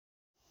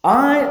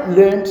I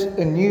learnt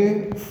a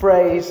new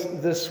phrase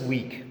this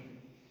week.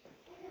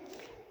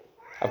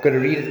 I've got to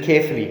read it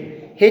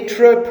carefully.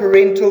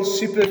 Heteroparental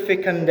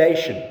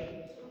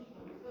superfecundation.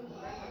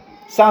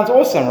 Sounds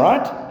awesome,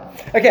 right?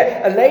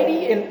 Okay, a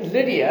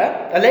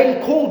lady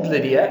called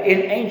Lydia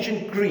in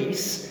ancient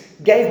Greece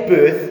gave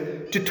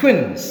birth to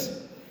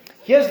twins.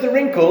 Here's the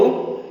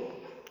wrinkle: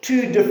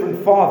 two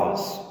different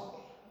fathers,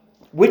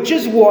 which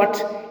is what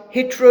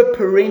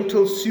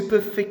heteroparental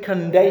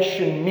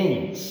superfecundation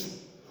means.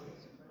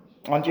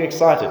 Aren't you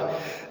excited?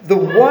 The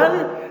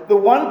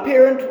one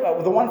parent,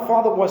 the one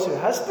father was her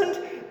husband.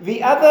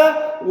 The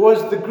other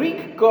was the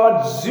Greek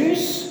god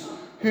Zeus,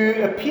 who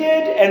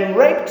appeared and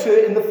raped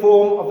her in the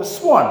form of a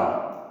swan.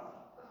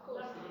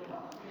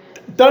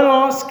 Don't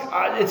ask,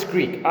 it's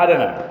Greek, I don't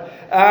know.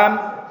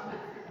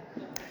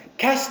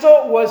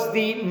 Castor was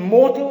the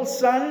mortal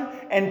son,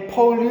 and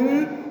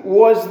Polu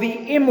was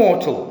the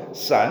immortal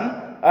son.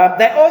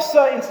 They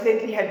also,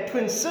 incidentally, had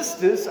twin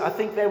sisters. I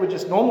think they were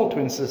just normal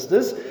twin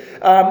sisters.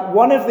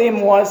 One of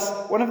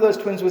those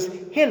twins was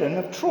Helen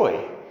of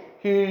Troy,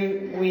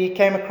 who we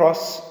came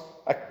across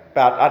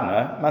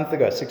about, a month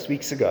ago, 6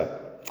 weeks ago.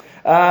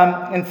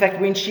 In fact,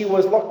 when she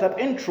was locked up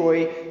in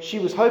Troy, she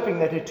was hoping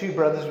that her two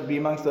brothers would be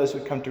amongst those who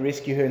would come to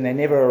rescue her, and they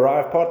never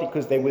arrived, partly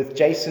because they were with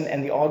Jason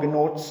and the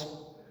Argonauts.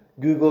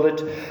 Googled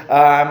it.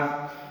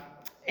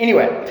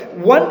 Anyway,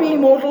 one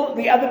being mortal,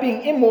 the other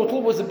being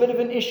immortal, was a bit of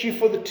an issue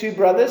for the two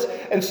brothers.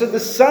 And so the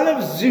son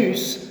of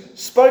Zeus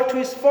spoke to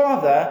his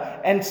father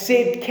and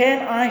said,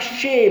 "Can I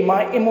share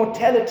my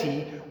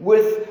immortality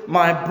with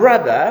my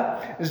brother?"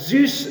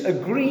 Zeus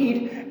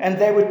agreed, and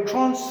they were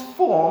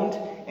transformed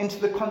into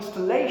the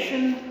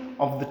constellation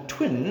of the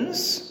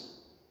twins,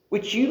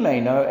 which you may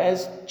know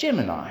as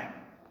Gemini.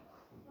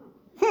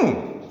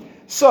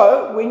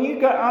 So, when you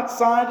go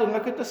outside and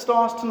look at the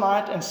stars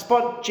tonight and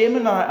spot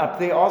Gemini up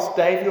there, ask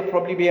Dave, he'll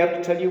probably be able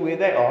to tell you where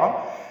they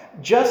are.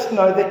 Just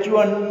know that you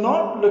are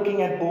not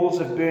looking at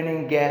balls of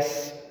burning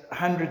gas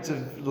hundreds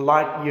of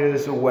light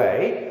years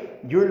away.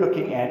 You're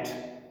looking at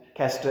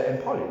Castor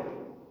and Polu.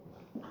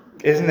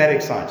 Isn't that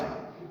exciting?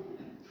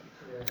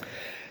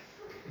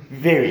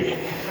 Very.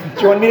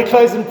 Do you want me to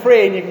close in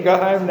prayer and you can go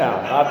home now?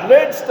 I've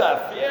learned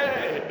stuff.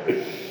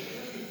 Yay!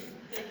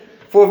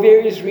 For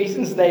various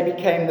reasons, they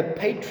became the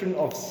patron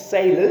of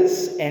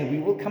sailors, and we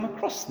will come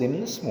across them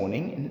this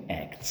morning in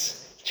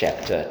Acts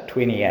chapter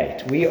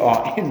 28. We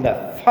are in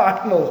the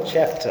final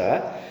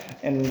chapter.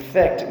 In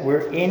fact,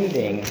 we're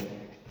ending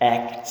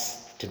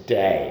Acts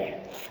today.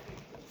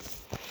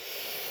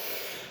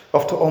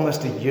 After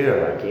almost a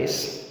year, I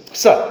guess.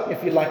 So,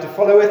 if you'd like to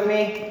follow with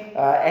me,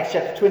 Acts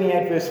chapter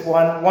 28, verse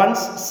 1. Once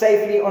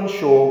safely on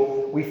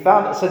shore,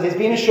 so there's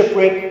been a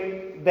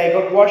shipwreck. They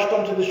got washed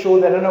onto the shore.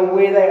 They don't know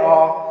where they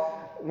are.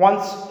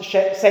 Once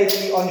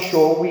safely on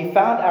shore, we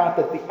found out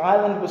that the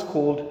island was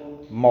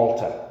called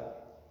Malta.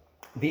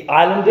 The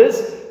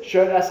islanders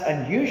showed us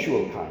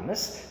unusual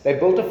kindness. They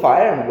built a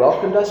fire and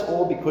welcomed us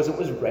all because it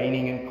was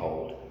raining and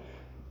cold.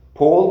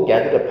 Paul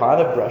gathered a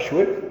pile of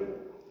brushwood,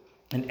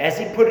 and as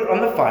he put it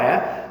on the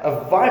fire,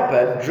 a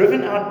viper,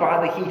 driven out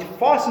by the heat,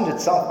 fastened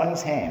itself on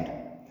his hand.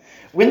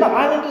 When the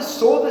islanders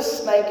saw the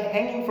snake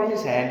hanging from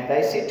his hand,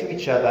 they said to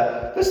each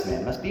other, "This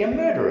man must be a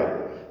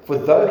murderer, for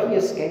though he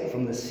escaped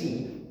from the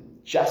sea,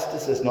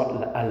 justice has not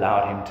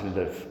allowed him to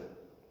live."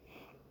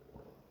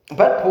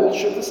 But Paul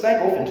shook the snake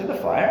off into the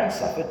fire and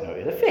suffered no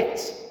ill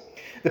effects.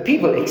 The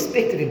people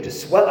expected him to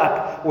swell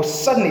up or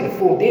suddenly to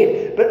fall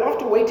dead, but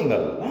after waiting a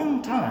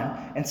long time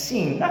and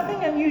seeing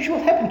nothing unusual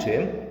happen to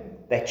him,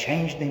 they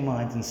changed their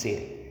minds and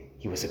said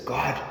he was a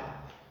god.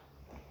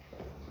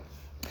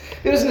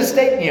 There was an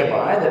estate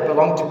nearby that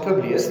belonged to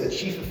Publius, the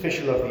chief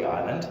official of the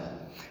island.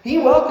 He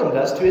welcomed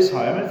us to his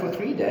home and for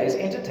 3 days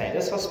entertained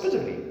us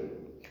hospitably.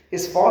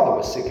 His father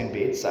was sick in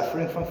bed,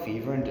 suffering from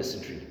fever and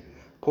dysentery.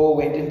 Paul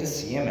went in to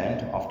see him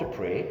and, after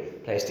prayer,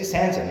 placed his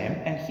hands on him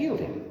and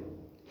healed him.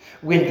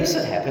 When this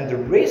had happened, the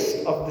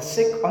rest of the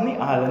sick on the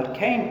island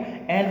came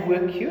and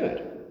were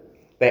cured.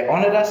 They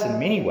honored us in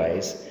many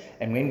ways,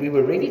 and when we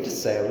were ready to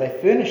sail, they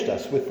furnished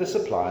us with the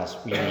supplies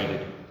we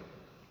needed.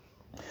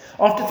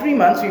 After 3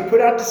 months, we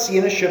put out to sea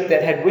in a ship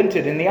that had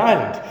wintered in the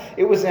island.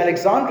 It was an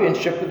Alexandrian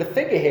ship with the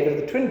figurehead of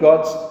the twin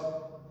gods,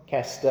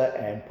 Castor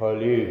and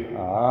Polu.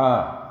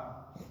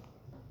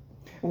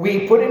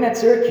 We put in at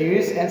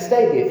Syracuse and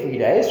stayed there 3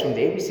 days. From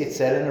there we set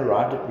sail and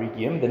arrived at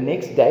Rhegium. The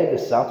next day the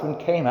south wind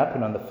came up,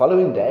 and on the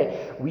following day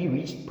we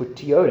reached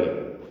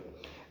Puteoli.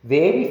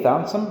 There we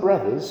found some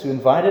brothers who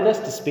invited us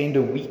to spend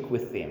a week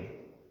with them.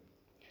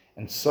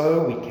 And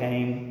so we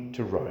came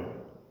to Rome.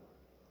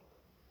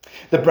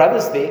 The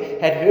brothers there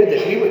had heard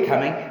that we were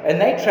coming,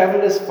 and they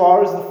travelled as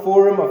far as the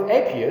Forum of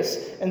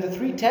Appius and the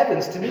 3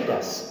 taverns to meet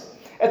us.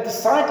 At the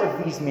sight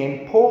of these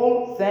men,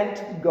 Paul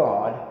thanked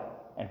God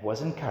and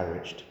was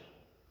encouraged.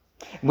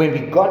 When we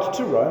got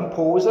to Rome,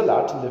 Paul was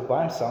allowed to live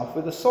by himself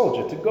with a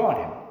soldier to guard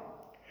him.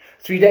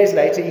 3 days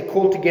later, he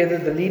called together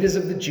the leaders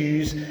of the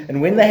Jews,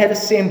 and when they had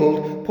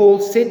assembled, Paul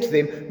said to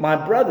them, "My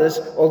brothers,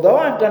 although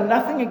I have done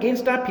nothing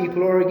against our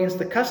people or against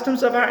the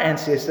customs of our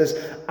ancestors,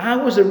 I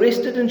was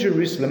arrested in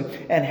Jerusalem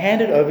and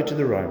handed over to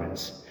the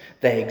Romans.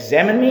 They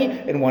examined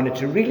me and wanted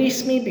to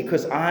release me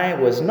because I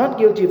was not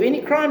guilty of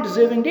any crime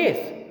deserving death.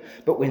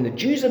 But when the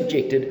Jews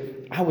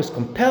objected, I was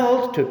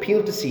compelled to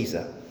appeal to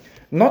Caesar.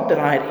 Not that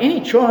I had any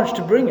charge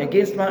to bring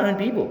against my own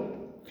people.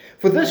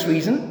 For this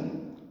reason,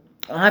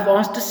 I've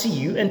asked to see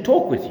you and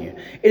talk with you.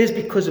 It is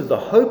because of the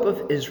hope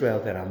of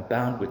Israel that I'm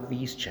bound with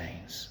these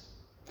chains."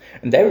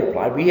 And they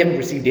replied, "We haven't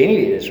received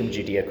any letters from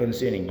Judea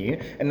concerning you,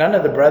 and none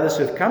of the brothers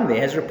who have come there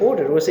has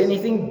reported or said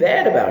anything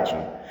bad about you.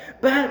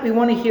 But we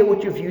want to hear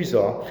what your views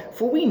are,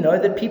 for we know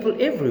that people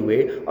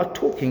everywhere are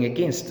talking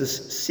against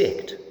this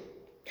sect."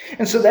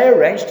 And so they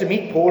arranged to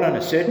meet Paul on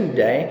a certain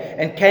day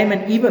and came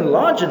in even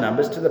larger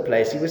numbers to the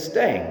place he was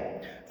staying.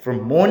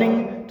 From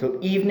morning till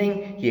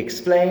evening, he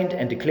explained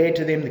and declared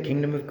to them the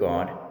kingdom of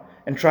God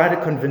and tried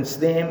to convince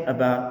them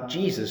about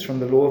Jesus from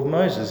the law of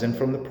Moses and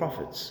from the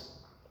prophets.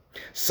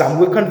 Some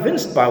were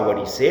convinced by what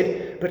he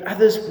said, but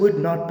others would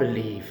not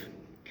believe.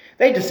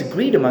 They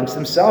disagreed amongst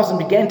themselves and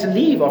began to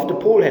leave after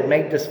Paul had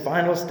made this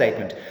final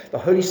statement. "The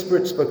Holy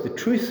Spirit spoke the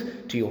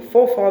truth to your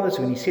forefathers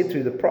when he said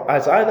through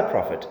Isaiah the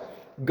prophet,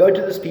 'Go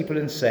to this people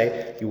and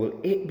say, you will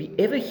be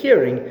ever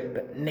hearing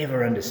but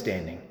never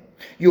understanding.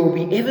 You will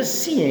be ever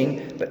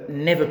seeing but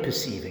never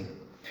perceiving.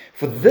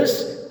 For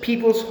this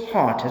people's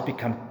heart has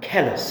become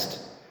calloused.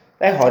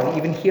 They hardly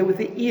even hear with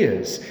their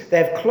ears. They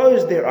have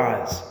closed their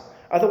eyes.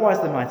 Otherwise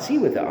they might see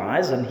with their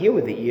eyes and hear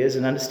with their ears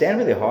and understand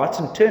with their hearts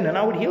and turn, and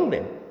I would heal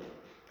them.'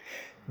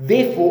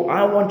 Therefore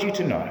I want you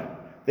to know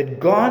that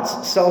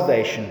God's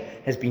salvation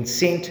has been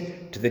sent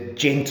to the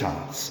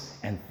Gentiles,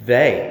 and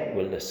they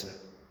will listen."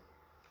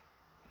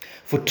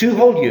 For 2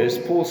 whole years,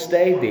 Paul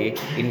stayed there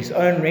in his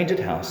own rented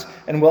house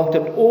and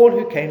welcomed all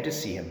who came to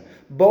see him.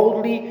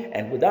 Boldly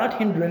and without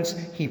hindrance,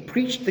 he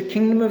preached the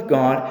kingdom of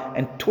God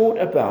and taught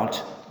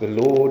about the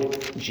Lord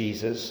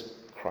Jesus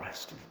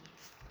Christ.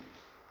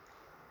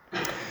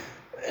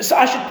 So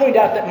I should point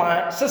out that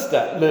my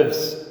sister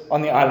lives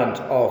on the island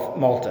of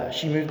Malta.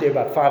 She moved there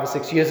about 5 or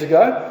 6 years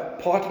ago,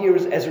 partly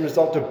as a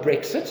result of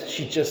Brexit.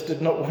 She just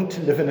did not want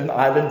to live in an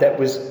island that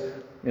was,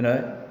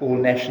 all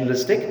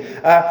nationalistic,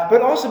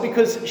 but also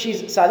because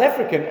she's South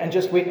African and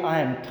just went, "I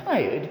am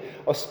tired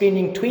of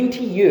spending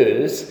 20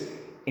 years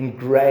in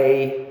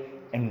grey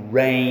and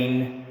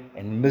rain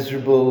and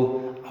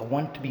miserable. I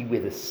want to be where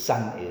the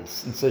sun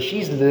is." And so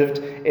she's lived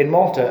in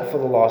Malta for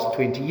the last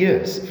 20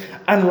 years.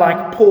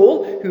 Unlike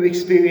Paul, who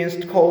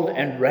experienced cold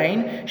and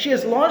rain, she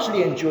has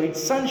largely enjoyed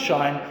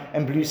sunshine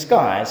and blue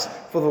skies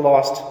for the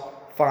last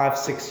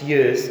 5-6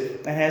 years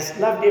and has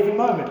loved every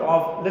moment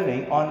of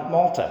living on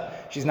Malta.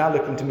 She's now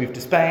looking to move to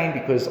Spain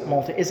because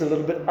Malta is a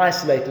little bit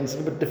isolated and it's a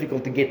little bit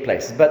difficult to get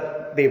places,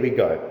 but there we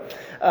go.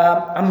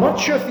 I'm not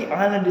sure if the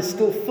island is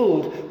still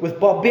filled with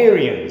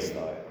barbarians,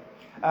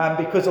 though,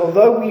 because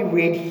although we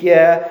read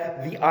here,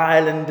 the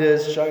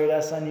islanders showed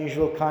us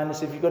unusual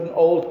kindness, if you've got an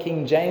old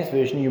King James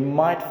version, you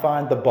might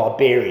find the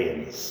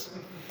barbarians.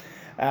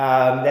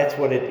 That's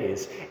what it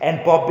is.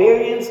 And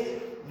barbarians,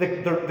 the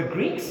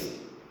Greeks,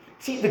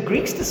 the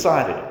Greeks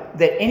decided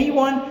that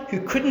anyone who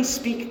couldn't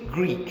speak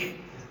Greek,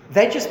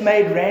 they just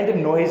made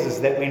random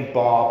noises that went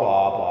bar,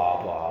 bar,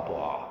 bar, bar,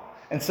 bar.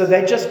 And so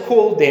they just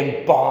called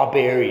them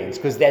barbarians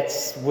because that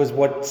was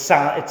what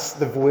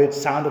the word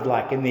sounded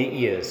like in their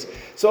ears.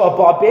 So a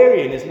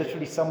barbarian is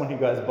literally someone who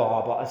goes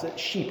bar, bar. So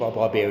sheep are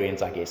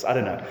barbarians, I guess. I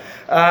don't know.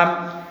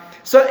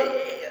 So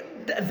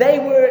they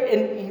were,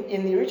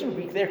 in the original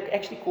Greek, they're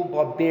actually called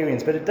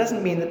barbarians, but it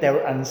doesn't mean that they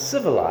were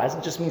uncivilized.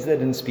 It just means they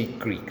didn't speak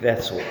Greek.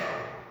 That's all.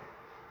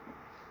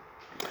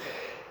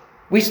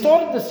 We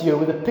started this year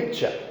with a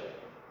picture.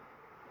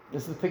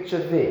 Is the picture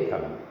there,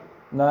 Colin?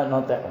 No,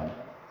 not that one.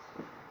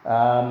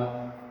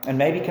 And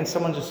maybe can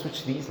someone just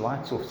switch these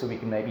lights off so we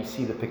can maybe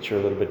see the picture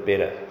a little bit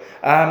better?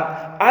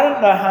 I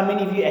don't know how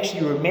many of you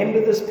actually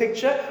remember this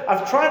picture.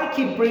 I've tried to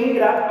keep bringing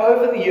it up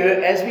over the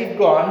year as we've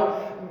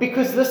gone,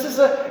 because this is,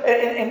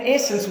 in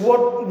essence,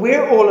 what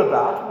we're all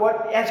about,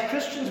 what as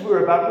Christians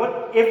we're about,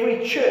 what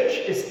every church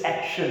is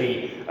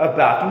actually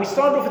about. And we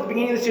started off at the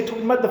beginning of this year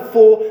talking about the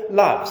 4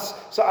 loves.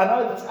 So I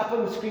know it's up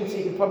on the screen so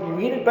you can probably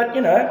read it, but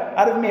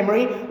out of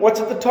memory,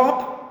 what's at the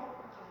top?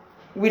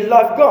 We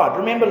love God.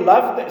 Remember,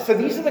 love. So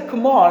these are the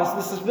commands,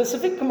 the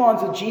specific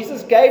commands that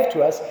Jesus gave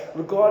to us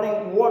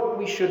regarding what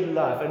we should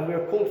love. And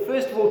we're called,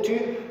 first of all,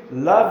 to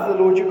love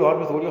the Lord your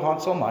God with all your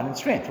heart, soul, mind, and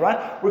strength, right?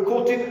 We're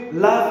called to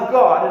love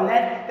God. And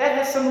that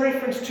has some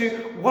reference to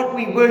what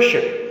we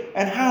worship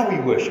and how we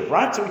worship,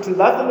 right? So we're to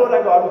love the Lord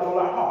our God with all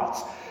our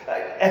hearts.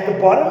 At the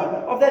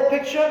bottom of that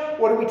picture,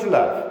 what are we to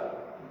love?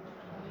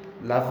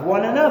 Love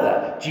one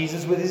another.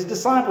 Jesus with his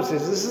disciples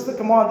says, this is the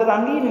command that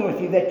I'm leaving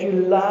with you, that you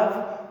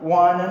love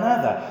one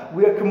another.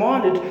 We are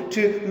commanded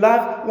to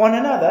love one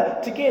another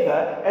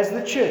together as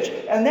the church.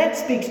 And that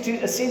speaks to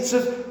a sense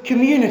of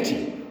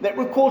community, that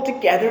we're called to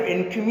gather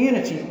in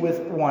community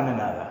with one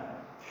another.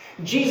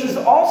 Jesus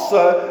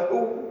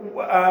also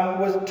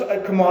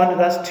commanded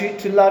us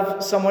to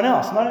love someone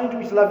else. Not only do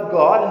we to love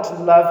God and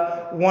to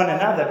love one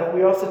another, but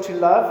we also to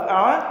love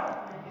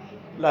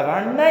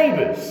our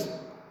neighbors.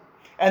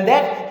 And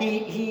that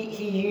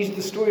he used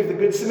the story of the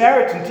Good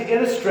Samaritan to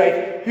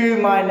illustrate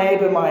who my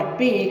neighbor might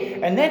be.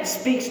 And that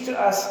speaks to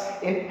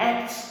us in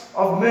acts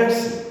of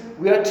mercy.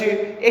 We are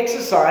to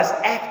exercise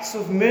acts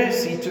of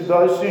mercy to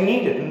those who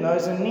need it and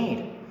those in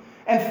need.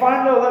 And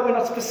finally, although we're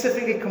not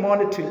specifically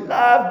commanded to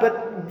love,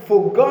 but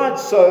for God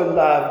so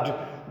loved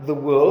the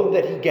world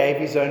that he gave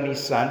his only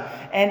Son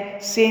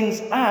and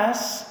sends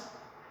us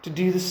to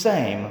do the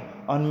same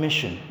on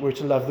mission. We're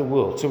to love the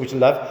world. So we're to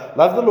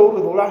love the Lord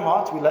with all our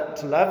hearts. We're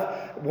to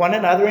love one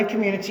another in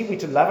community. We're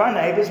to love our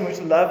neighbors, and we're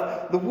to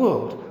love the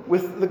world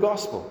with the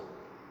gospel.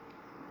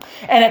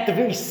 And at the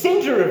very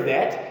center of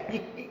that,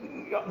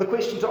 the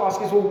question to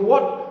ask is, well,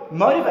 what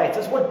motivates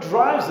us? What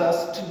drives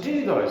us to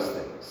do those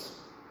things?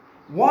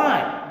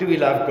 Why do we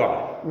love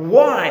God?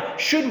 Why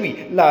should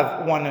we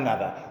love one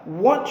another?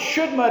 What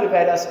should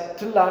motivate us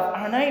to love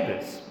our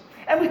neighbors?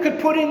 And we could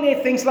put in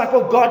there things like,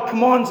 well, God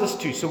commands us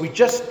to, so we're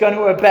just going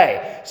to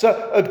obey.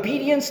 So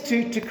obedience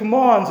to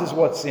commands is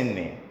what's in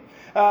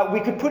there. We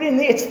could put in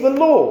there, it's the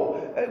law.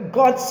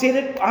 God said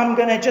it, I'm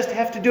going to just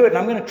have to do it, and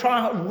I'm going to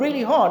try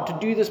really hard to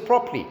do this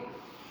properly.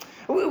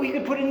 We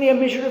could put in there a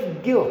measure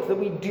of guilt, that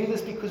we do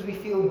this because we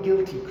feel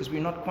guilty, because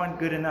we're not quite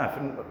good enough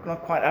and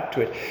not quite up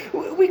to it.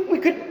 We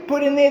could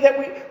put in there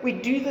that we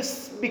do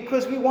this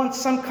because we want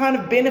some kind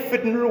of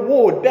benefit and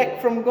reward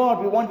back from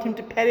God. We want him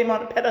to pat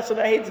us on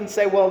our heads and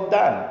say, well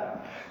done.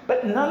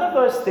 But none of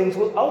those things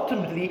will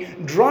ultimately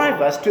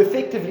drive us to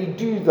effectively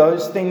do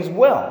those things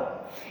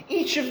well.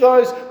 Each of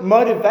those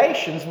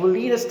motivations will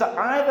lead us to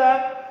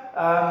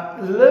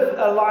either live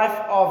a life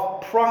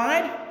of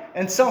pride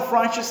and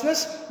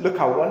self-righteousness. Look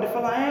how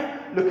wonderful I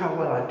am. Look how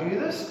well I do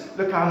this.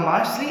 Look how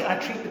nicely I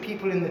treat the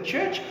people in the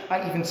church.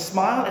 I even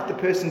smile at the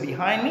person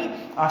behind me.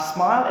 I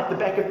smile at the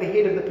back of the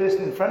head of the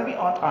person in front of me.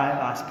 Aren't I a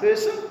nice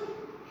person?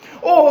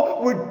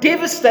 Or we're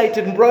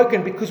devastated and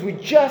broken because we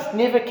just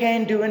never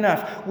can do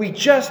enough. We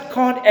just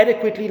can't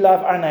adequately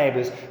love our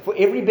neighbors. For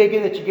every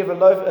beggar that you give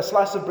a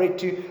slice of bread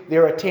to,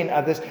 there are 10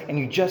 others, and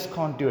you just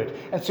can't do it.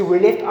 And so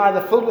we're left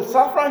either filled with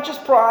self-righteous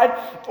pride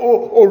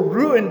or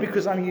ruined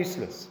because I'm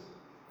useless.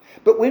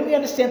 But when we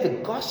understand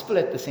the gospel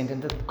at the center,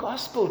 and the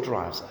gospel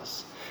drives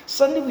us,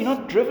 suddenly we're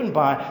not driven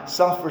by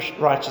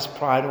self-righteous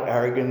pride or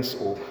arrogance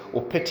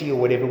or pity or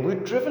whatever. We're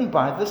driven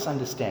by this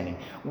understanding.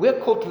 We're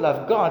called to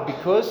love God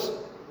because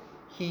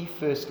he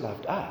first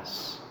loved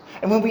us.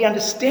 And when we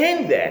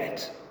understand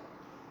that,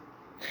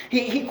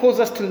 he calls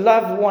us to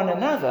love one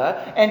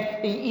another, and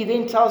he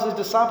then tells his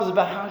disciples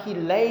about how he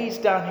lays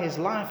down his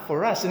life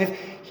for us. And if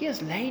he has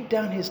laid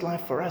down his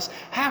life for us,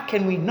 how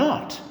can we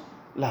not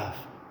love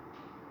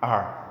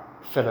our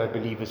fellow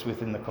believers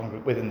within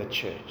the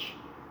church?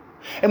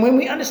 And when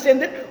we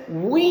understand that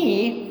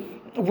we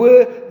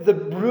were the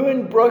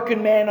ruined,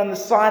 broken man on the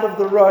side of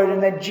the road,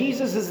 and that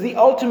Jesus is the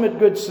ultimate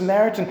good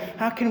Samaritan,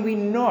 how can we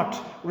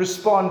not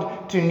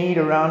respond to need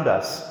around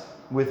us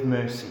with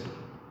mercy?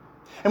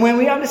 And when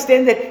we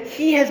understand that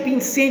he has been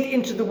sent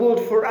into the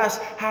world for us,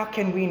 how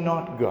can we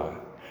not go?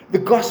 The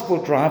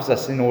gospel drives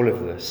us in all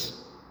of this.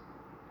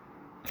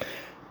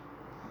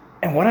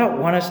 And what I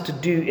want us to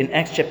do in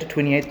Acts chapter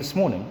 28 this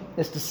morning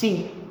is to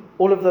see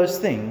all of those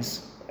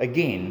things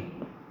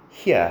again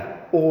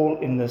here, all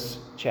in this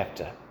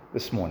chapter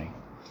this morning.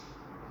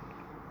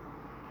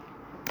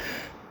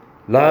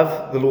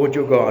 Love the Lord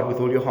your God with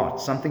all your heart.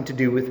 Something to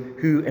do with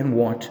who and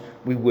what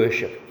we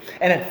worship.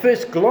 And at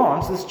first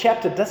glance, this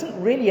chapter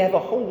doesn't really have a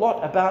whole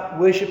lot about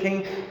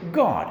worshipping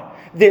God.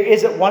 There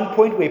is at one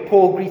point where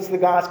Paul greets the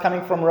guys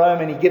coming from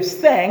Rome and he gives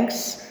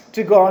thanks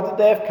to God that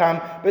they have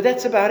come, but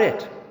that's about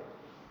it.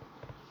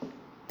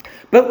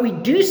 But we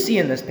do see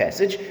in this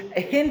passage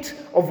a hint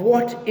of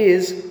what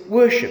is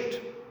worshipped.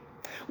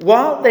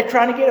 While they're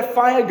trying to get a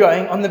fire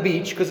going on the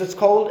beach because it's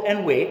cold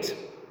and wet,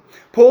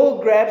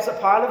 Paul grabs a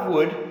pile of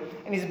wood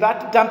and he's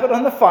about to dump it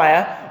on the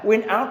fire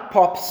when out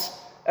pops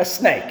a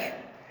snake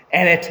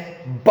and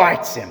it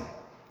bites him.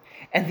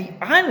 And the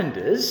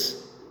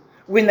islanders,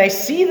 when they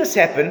see this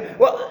happen,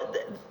 well,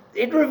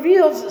 it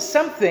reveals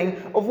something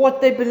of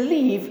what they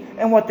believe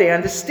and what they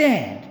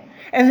understand.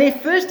 And their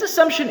first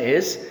assumption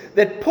is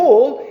that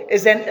Paul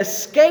is an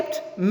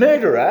escaped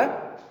murderer,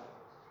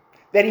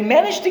 that he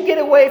managed to get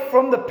away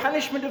from the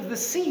punishment of the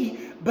sea,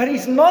 but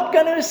he's not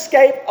going to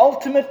escape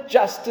ultimate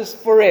justice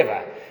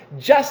forever.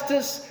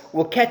 Justice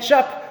will catch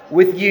up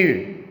with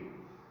you.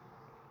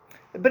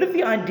 A bit of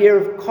the idea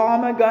of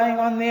karma going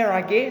on there,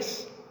 I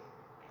guess.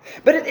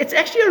 But it's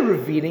actually a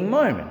revealing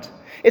moment.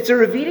 It's a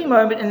revealing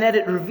moment in that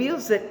it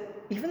reveals that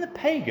even the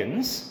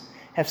pagans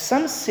have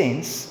some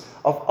sense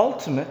of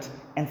ultimate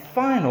and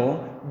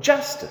final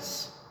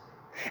justice.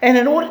 And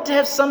in order to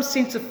have some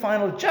sense of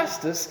final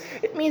justice,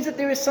 it means that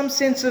there is some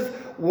sense of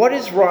what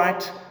is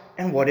right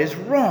and what is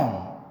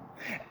wrong.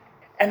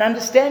 And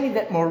understanding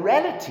that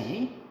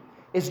morality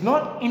is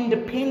not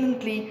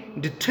independently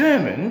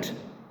determined,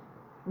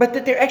 but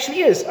that there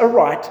actually is a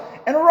right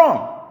and a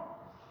wrong.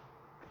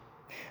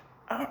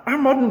 Our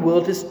modern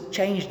world has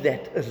changed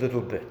that a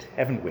little bit,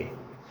 haven't we?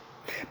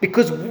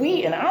 Because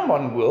we, in our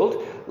modern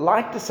world,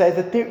 like to say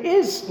that there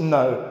is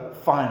no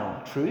final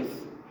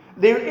truth.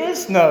 There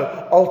is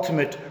no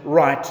ultimate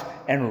right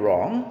and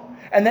wrong.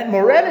 And that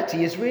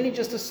morality is really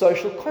just a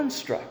social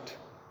construct.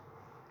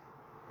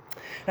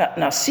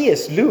 Now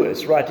C.S.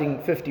 Lewis,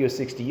 writing 50 or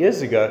 60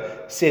 years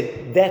ago,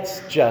 said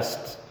that's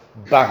just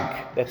bunk.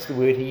 That's the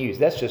word he used.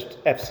 That's just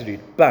absolute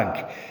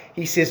bunk.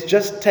 He says,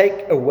 just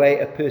take away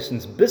a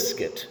person's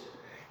biscuit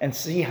and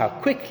see how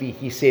quickly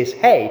he says,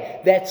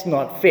 hey, that's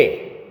not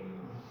fair.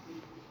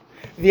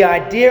 The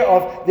idea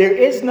of there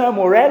is no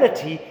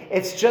morality,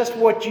 it's just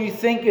what you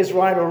think is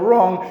right or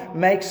wrong,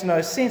 makes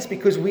no sense,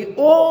 because we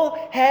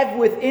all have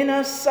within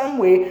us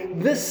somewhere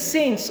this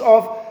sense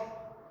of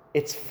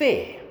it's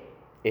fair,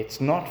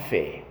 it's not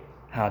fair,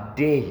 how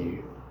dare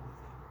you?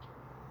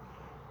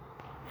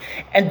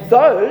 And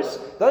those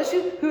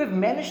who have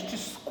managed to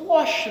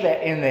squash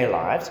that in their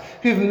lives,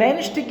 who've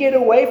managed to get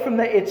away from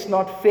the it's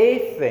not fair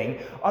thing,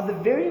 are the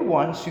very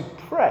ones who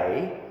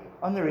prey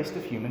on the rest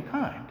of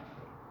humankind.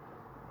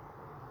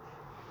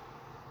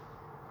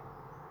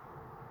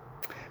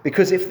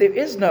 Because if there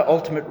is no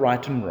ultimate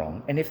right and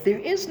wrong, and if there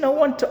is no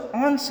one to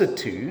answer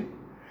to,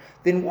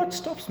 then what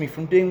stops me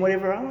from doing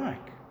whatever I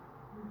like?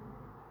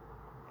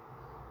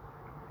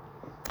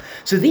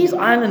 So these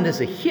islanders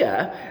are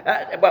here.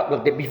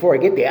 Before I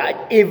get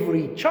there,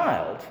 every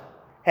child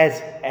has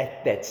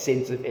that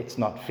sense of it's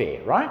not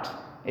fair, right?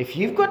 If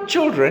you've got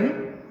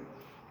children,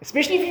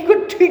 especially if you've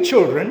got 2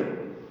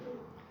 children,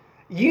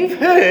 you've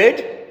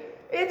heard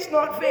it's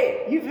not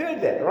fair. You've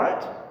heard that,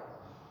 right?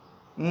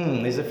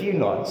 There's a few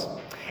nods.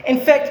 In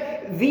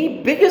fact,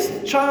 the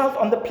biggest child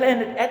on the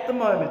planet at the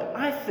moment,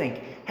 I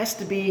think, has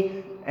to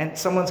be, and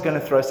someone's going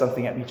to throw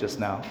something at me just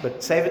now,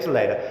 but save it till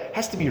later,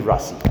 has to be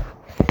Russie.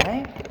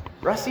 Hey?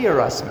 Russie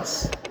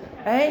Erasmus.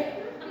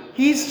 Hey?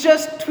 He's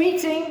just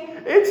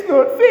tweeting, it's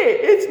not fair,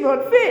 it's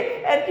not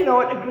fair. And you know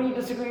what, agree,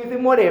 disagree with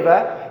him,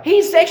 whatever.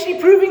 He's actually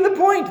proving the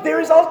point.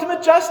 There is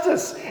ultimate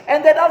justice.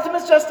 And that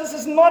ultimate justice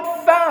is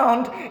not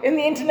found in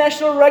the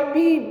International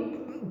Rugby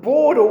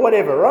Board or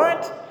whatever,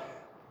 right?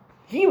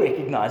 He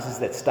recognizes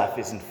that stuff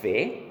isn't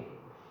fair.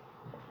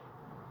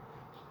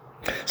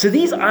 So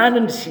these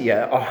islanders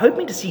here are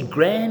hoping to see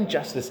grand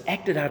justice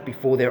acted out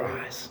before their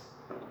eyes.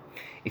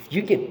 If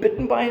you get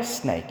bitten by a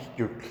snake,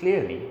 you're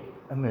clearly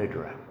a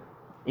murderer.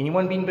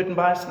 Anyone been bitten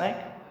by a snake?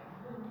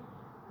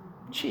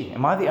 Gee,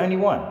 am I the only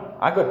one?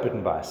 I got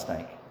bitten by a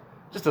snake.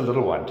 Just a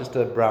little one, just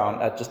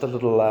a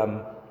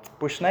little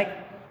bush snake.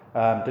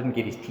 Didn't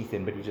get his teeth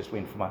in, but he just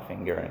went for my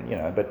finger,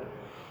 and but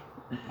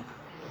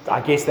I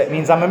guess that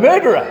means I'm a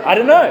murderer. I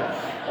don't know.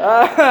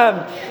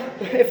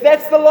 If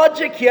that's the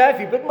logic here, if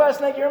you're bitten by a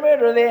snake, you're a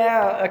murderer.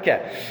 There, okay.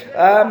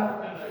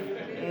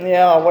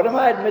 What am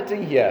I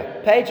admitting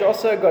here? Paige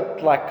also got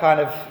kind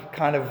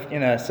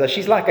of, so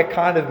she's like a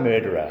kind of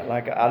murderer.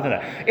 Like, I don't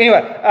know.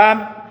 Anyway,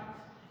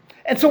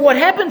 and so what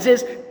happens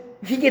is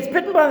he gets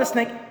bitten by the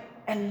snake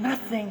and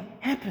nothing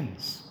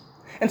happens.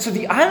 And so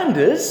the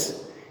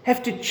islanders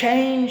have to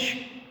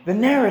change the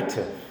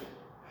narrative.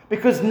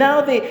 Because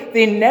now their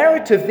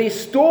narrative, their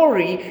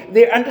story,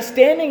 their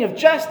understanding of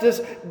justice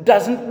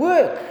doesn't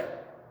work.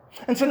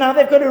 And so now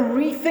they've got to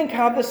rethink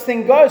how this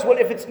thing goes. Well,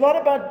 if it's not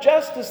about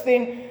justice,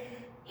 then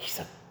he's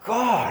a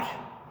god.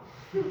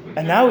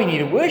 And now we need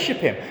to worship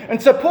him.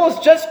 And so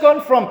Paul's just gone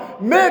from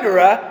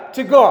murderer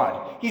to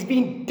God. He's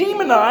been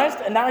demonized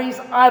and now he's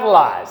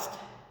idolized.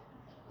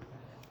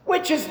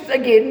 Which is,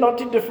 again, not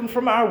too different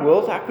from our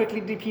world. How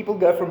quickly do people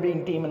go from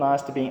being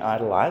demonized to being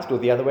idolized, or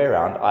the other way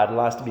around,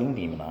 idolized to being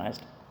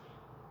demonized?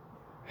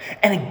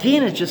 And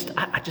again,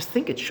 I just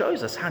think it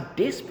shows us how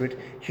desperate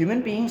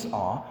human beings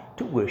are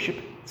to worship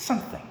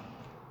something.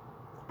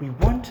 We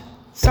want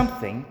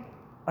something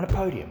on a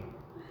podium.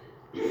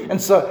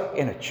 And so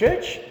in a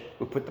church,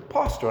 we put the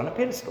pastor on a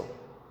pedestal.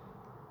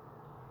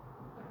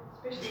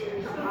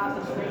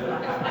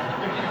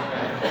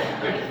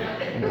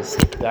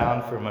 Sit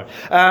down for a moment.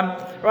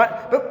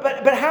 Right,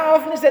 but how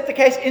often is that the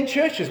case in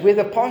churches where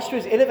the pastor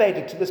is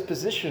elevated to this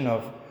position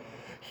of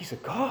he's a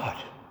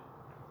god?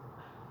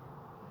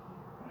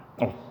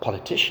 Or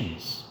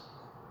politicians,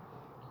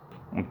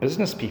 or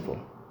business people.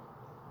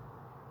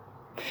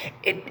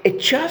 It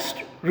just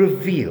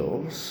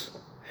reveals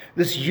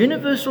this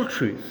universal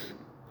truth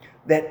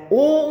that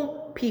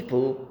all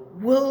people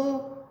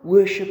will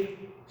worship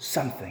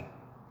something.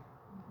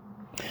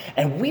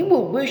 And we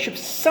will worship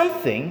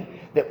something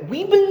that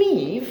we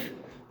believe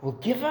will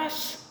give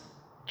us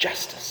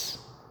justice,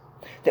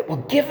 that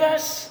will give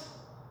us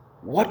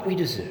what we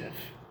deserve.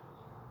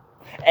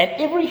 And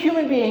every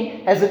human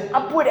being has an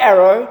upward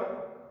arrow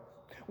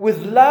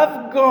with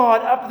love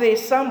God up there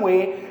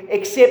somewhere,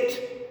 except,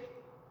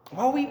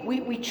 well,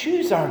 we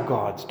choose our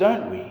gods,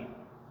 don't we?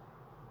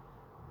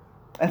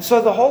 And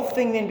so the whole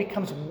thing then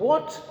becomes,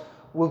 what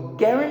will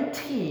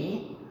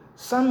guarantee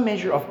some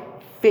measure of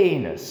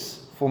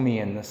fairness for me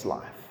in this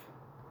life?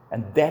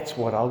 And that's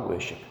what I'll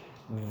worship.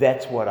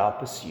 That's what I'll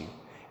pursue.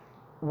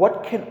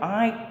 What can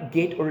I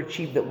get or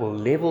achieve that will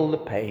level the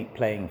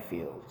playing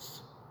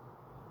fields?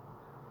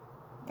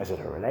 Is it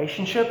a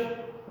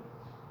relationship?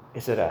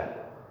 Is it a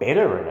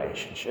better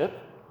relationship?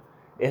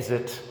 Is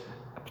it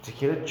a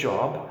particular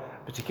job,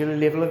 a particular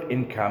level of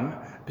income,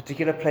 a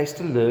particular place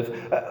to live,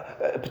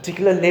 a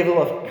particular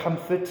level of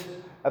comfort,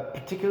 a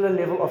particular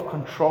level of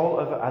control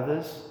over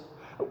others?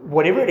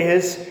 Whatever it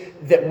is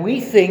that we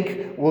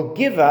think will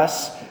give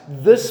us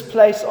this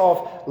place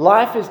of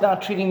life is now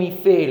treating me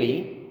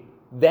fairly,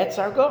 that's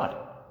our God.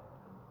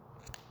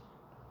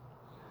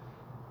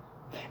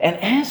 And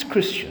as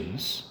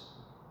Christians,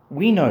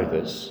 we know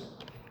this,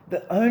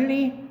 that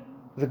only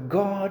the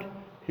God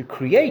who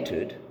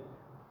created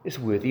is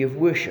worthy of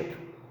worship.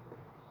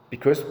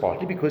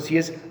 Partly because he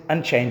is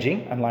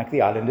unchanging, unlike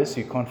the islanders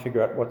who can't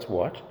figure out what's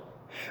what.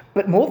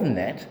 But more than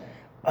that,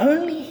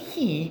 only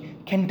he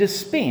can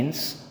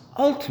dispense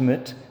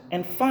ultimate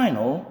and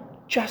final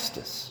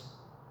justice.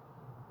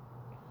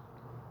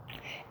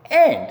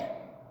 And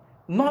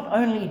not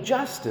only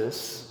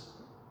justice,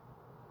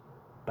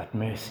 but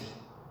mercy.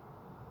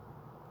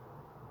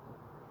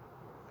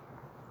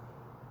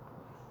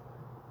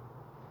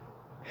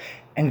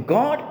 And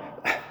God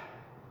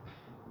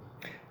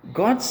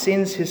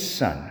sends his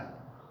Son,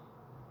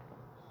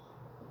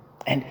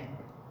 and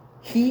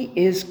he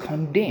is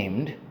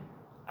condemned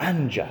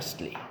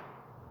unjustly,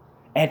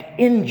 and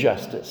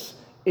injustice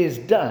is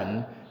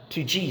done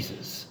to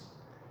Jesus.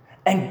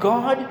 And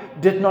God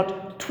did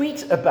not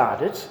tweet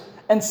about it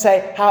and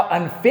say how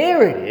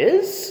unfair it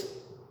is.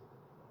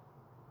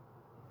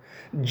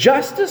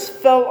 Justice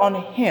fell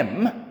on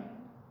him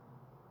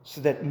so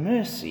that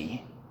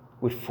mercy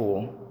would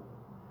fall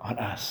on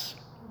us.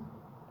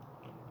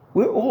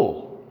 We're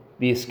all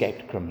the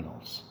escaped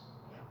criminals.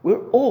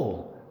 We're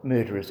all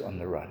murderers on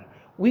the run.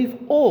 We've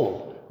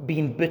all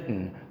been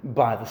bitten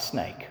by the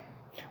snake.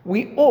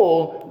 We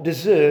all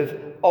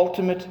deserve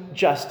ultimate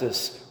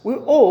justice. We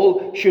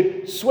all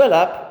should swell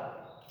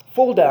up,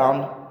 fall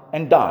down,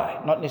 and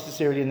die. Not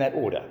necessarily in that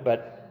order,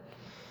 but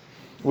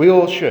we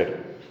all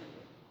should.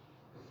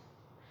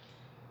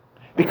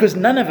 Because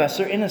none of us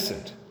are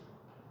innocent.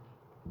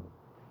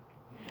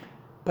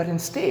 But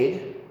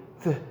instead,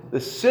 the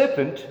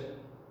serpent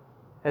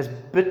has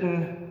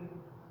bitten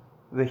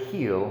the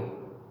heel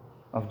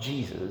of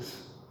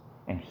Jesus,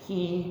 and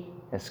he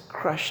has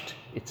crushed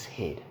its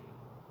head.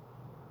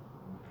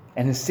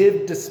 And instead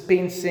of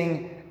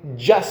dispensing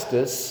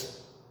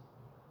justice,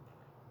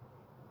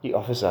 he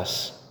offers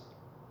us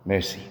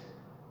mercy.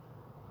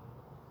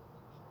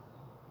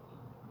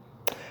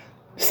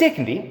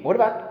 Secondly, what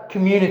about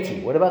community?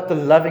 What about the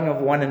loving of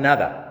one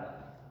another?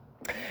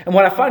 And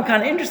what I find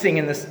kind of interesting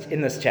in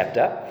this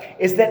chapter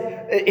is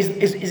that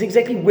is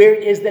exactly where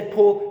it is that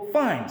Paul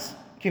finds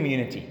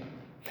community.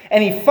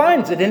 And he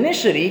finds it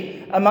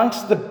initially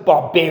amongst the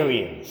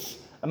barbarians,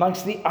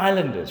 amongst the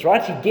islanders,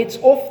 right? He gets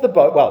off the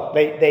boat. Well,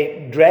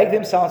 they drag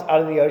themselves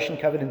out of the ocean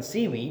covered in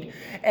seaweed,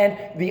 and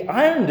the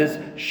islanders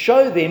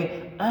show them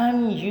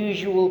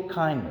unusual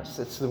kindness.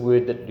 That's the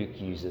word that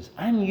Luke uses.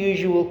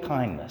 Unusual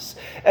kindness.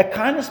 A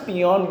kindness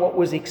beyond what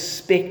was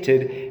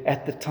expected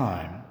at the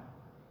time.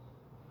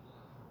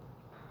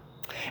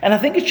 And I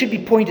think it should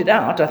be pointed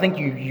out, I think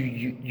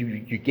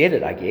you get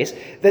it, I guess,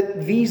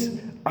 that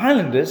these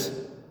islanders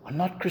are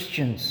not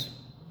Christians.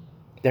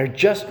 They're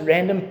just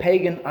random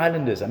pagan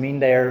islanders. I mean,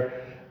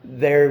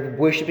 they're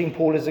worshipping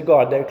Paul as a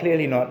god. They're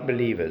clearly not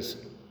believers.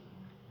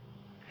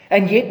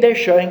 And yet they're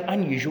showing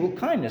unusual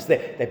kindness.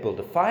 They build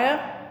a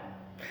fire,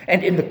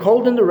 and in the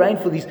cold and the rain,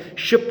 for these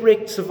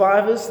shipwrecked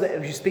survivors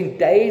who spend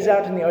days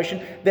out in the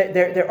ocean,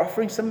 they're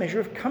offering some measure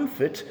of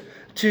comfort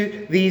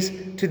to these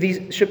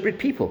shipwrecked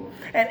people.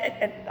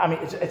 And I mean,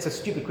 it's a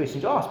stupid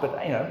question to ask, but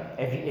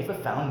have you ever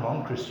found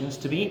non-Christians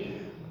to be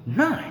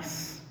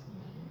nice?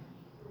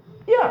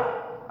 Yeah.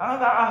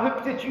 I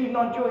hope that you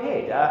nod your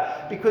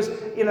head, because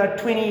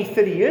 20,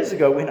 30 years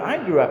ago when I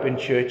grew up in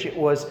church, it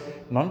was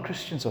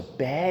non-Christians are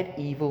bad,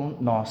 evil,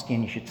 nasty,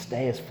 and you should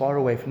stay as far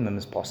away from them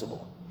as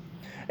possible.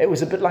 It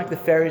was a bit like the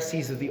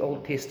Pharisees of the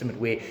Old Testament,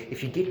 where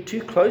if you get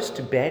too close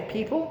to bad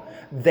people,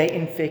 they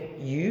infect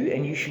you,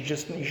 and you should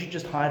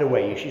just hide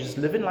away. You should just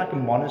live in like a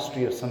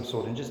monastery of some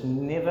sort and just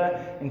never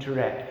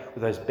interact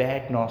with those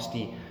bad,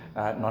 nasty,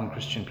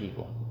 non-Christian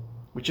people,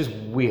 which is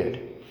weird.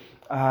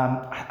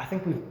 I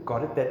think we've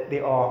got it that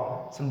there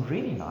are some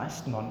really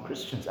nice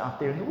non-Christians out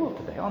there in the world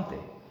today, aren't there?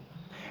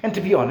 And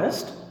to be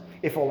honest,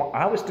 if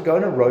I was to go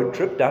on a road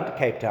trip down to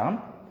Cape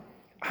Town,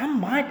 I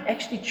might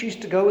actually choose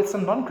to go with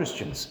some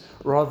non-Christians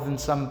rather than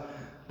some,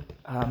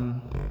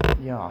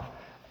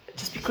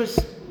 just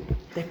because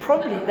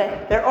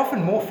they're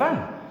often more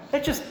fun. They're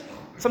just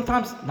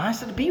sometimes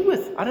nicer to be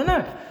with. I don't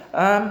know.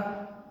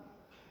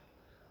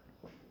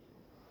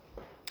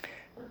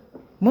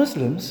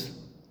 Muslims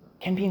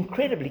can be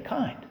incredibly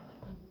kind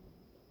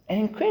and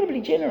incredibly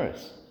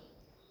generous.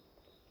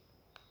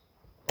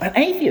 And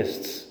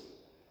atheists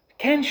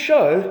can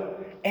show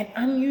an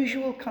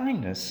unusual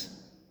kindness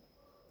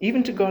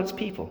even to God's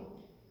people.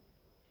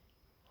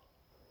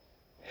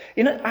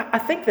 I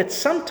think that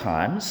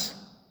sometimes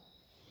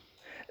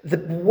the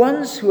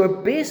ones who are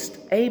best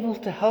able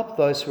to help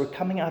those who are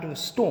coming out of a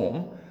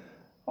storm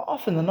are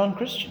often the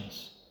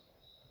non-Christians.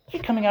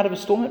 you're coming out of a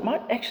storm, it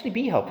might actually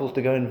be helpful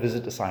to go and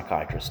visit a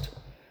psychiatrist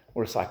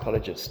or a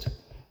psychologist.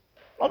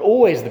 Not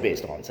always the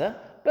best answer,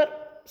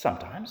 but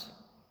sometimes.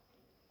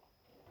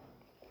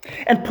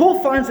 And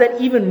Paul finds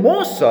that even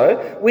more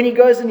so when he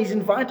goes and he's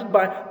invited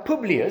by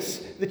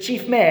Publius, the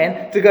chief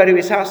man, to go to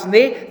his house. And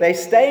there they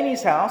stay in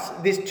his house.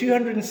 There's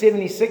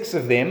 276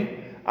 of them.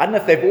 I don't know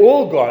if they've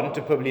all gone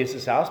to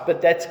Publius' house,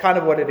 but that's kind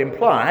of what it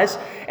implies.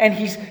 And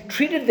he's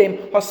treated them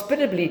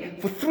hospitably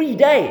for 3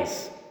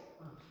 days.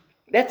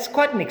 That's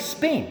quite an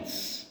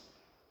expense.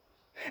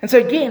 And so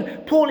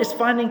again, Paul is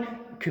finding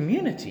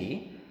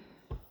community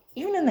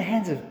even in the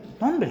hands of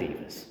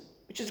non-believers,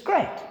 which is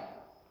great.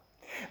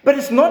 But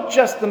it's not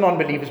just the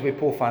non-believers where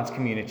Paul finds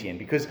community in,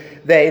 because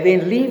they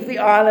then leave the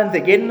island,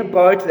 they get in a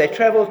boat, they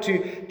travel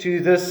to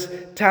this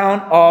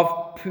town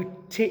of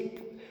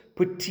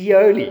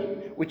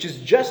Puteoli, which is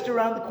just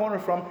around the corner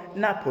from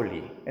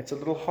Napoli. It's a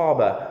little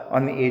harbor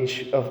on the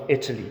edge of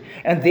Italy.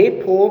 And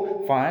there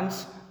Paul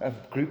finds a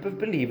group of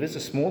believers, a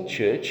small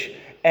church,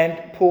 and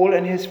Paul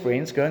and his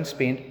friends go and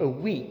spend a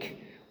week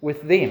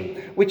with them,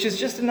 which is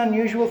just an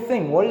unusual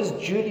thing. What does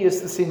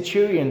Julius the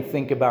centurion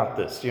think about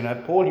this?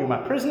 Paul, you're my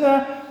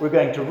prisoner, we're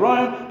going to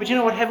Rome, but you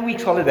know what, have a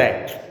week's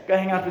holiday. Go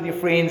hang out with your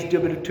friends, do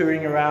a bit of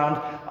touring around,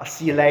 I'll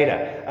see you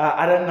later.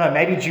 I don't know,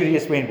 maybe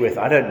Julius went with,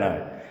 I don't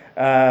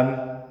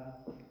know.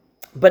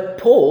 But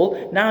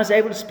Paul now is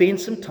able to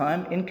spend some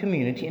time in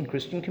community, in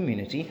Christian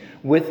community,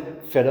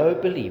 with fellow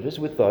believers,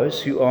 with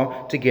those who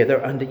are together,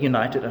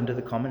 united under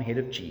the common head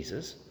of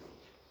Jesus.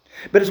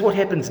 But it's what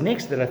happens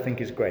next that I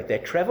think is great. They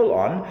travel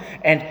on,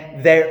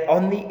 and they're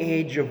on the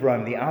edge of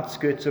Rome, the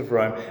outskirts of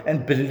Rome,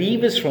 and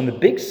believers from the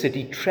big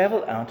city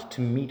travel out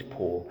to meet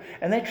Paul.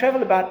 And they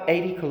travel about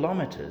 80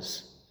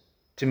 kilometers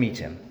to meet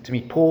him, to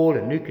meet Paul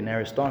and Luke and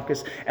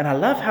Aristarchus. And I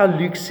love how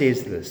Luke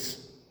says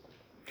this.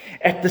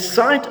 At the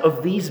sight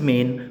of these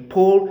men,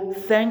 Paul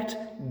thanked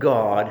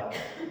God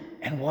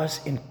and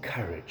was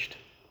encouraged.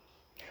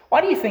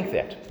 Why do you think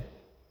that?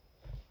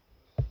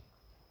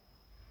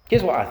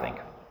 Here's what I think.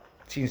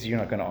 Seems you're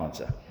not going to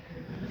answer.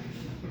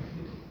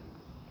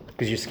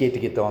 Because you're scared to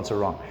get the answer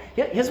wrong.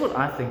 Here's what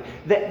I think.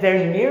 That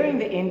they're nearing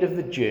the end of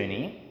the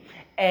journey,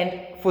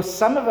 and for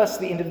some of us,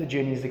 the end of the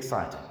journey is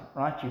exciting,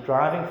 right? You're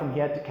driving from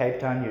here to Cape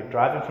Town, you're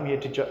driving from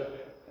here to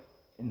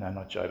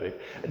Joburg.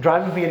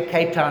 Driving from here to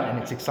Cape Town, and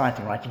it's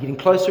exciting, right? You're getting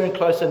closer and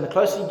closer, and the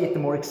closer you get, the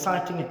more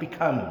exciting it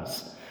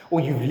becomes.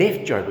 Or you've left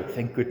Joburg,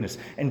 thank goodness,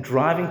 and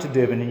driving to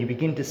Durban, and you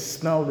begin to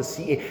smell the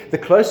sea air. The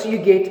closer you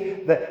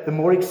get, the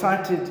more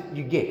excited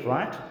you get,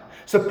 right?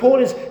 So Paul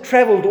has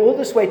traveled all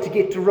this way to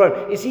get to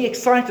Rome. Is he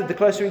excited the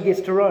closer he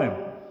gets to Rome?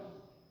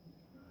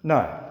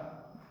 No,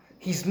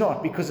 he's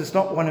not, because it's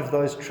not one of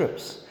those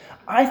trips.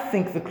 I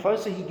think the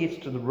closer he gets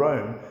to the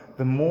Rome,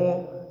 the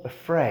more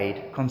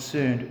afraid,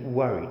 concerned,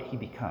 worried he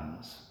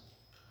becomes.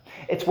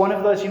 It's one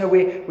of those,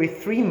 where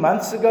 3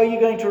 months ago you're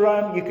going to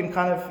Rome, you can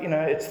kind of,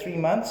 it's 3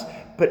 months,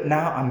 but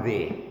now I'm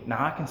there.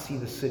 Now I can see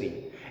the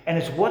city. And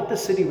it's what the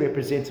city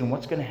represents and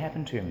what's going to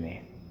happen to him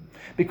there.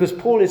 Because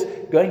Paul is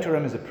going to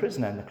Rome as a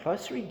prisoner, and the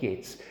closer he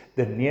gets,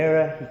 the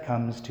nearer he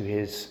comes to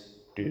his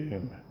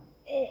doom.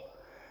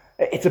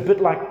 It's a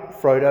bit like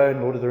Frodo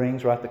in Lord of the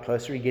Rings, right? The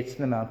closer he gets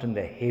to the mountain,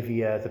 the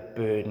heavier the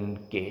burden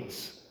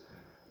gets.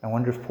 I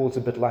wonder if Paul's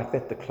a bit like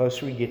that, the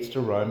closer he gets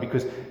to Rome,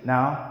 because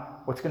now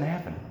what's going to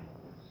happen?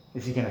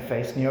 Is he going to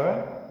face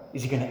Nero?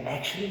 Is he going to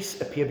actually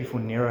appear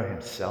before Nero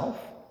himself?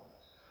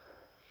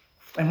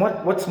 And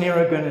what's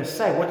Nero going to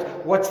say?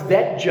 What's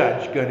that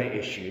judge going to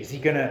issue? Is he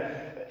going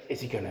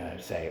to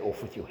say,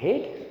 off with your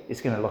head? Is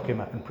he going to lock him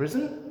up in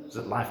prison? Is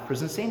it life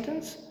prison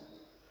sentence?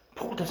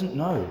 Paul doesn't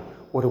know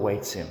what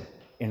awaits him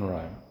in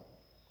Rome.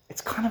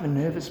 It's kind of a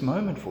nervous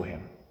moment for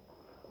him.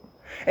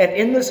 And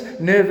in this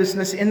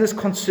nervousness, in this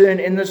concern,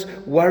 in this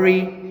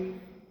worry,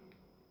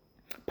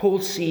 Paul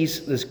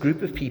sees this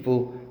group of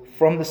people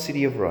from the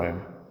city of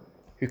Rome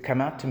who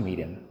come out to meet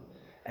him.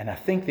 And I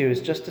think there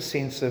is just a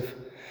sense of,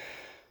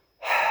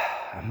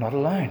 I'm not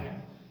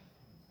alone.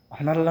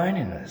 I'm not alone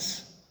in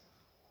this.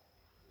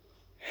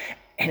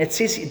 And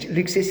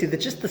Luke says here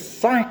that just the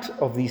sight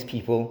of these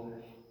people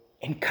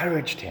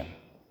encouraged him.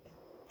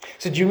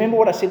 So do you remember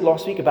what I said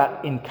last week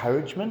about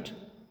encouragement?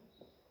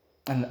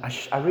 And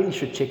I really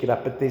should check it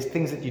up, but there's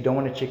things that you don't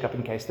want to check up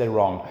in case they're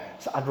wrong.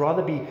 So I'd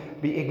rather be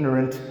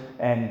ignorant,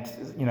 and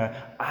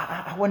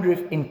I wonder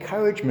if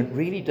encouragement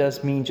really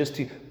does mean just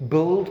to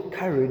build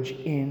courage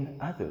in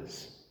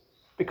others.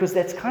 Because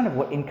that's kind of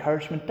what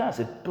encouragement does.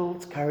 It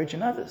builds courage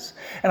in others.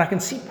 And I can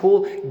see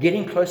Paul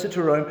getting closer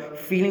to Rome,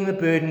 feeling the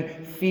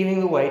burden, feeling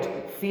the weight,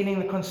 feeling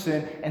the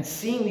concern, and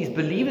seeing these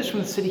believers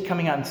from the city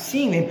coming out and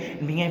seeing them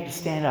and being able to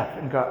stand up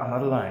and go, I'm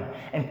not alone.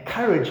 And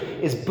courage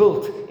is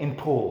built in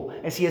Paul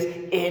as he is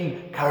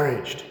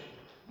encouraged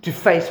to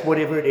face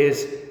whatever it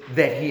is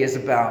that he is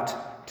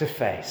about to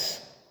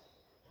face.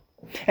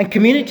 And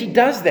community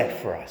does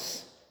that for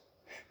us.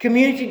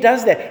 Community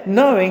does that,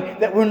 knowing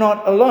that we're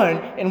not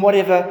alone in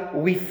whatever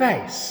we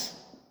face.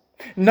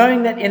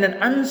 Knowing that in an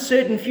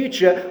uncertain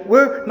future,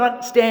 we're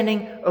not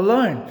standing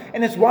alone.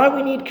 And it's why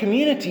we need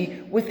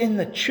community within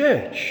the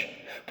church.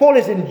 Paul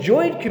has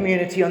enjoyed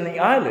community on the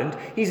island.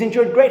 He's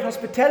enjoyed great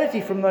hospitality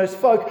from those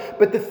folk.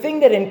 But the thing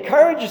that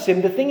encourages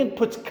him, the thing that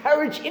puts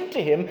courage into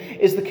him,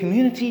 is the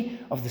community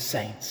of the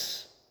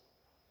saints.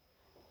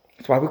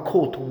 That's why we're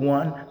called to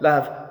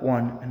love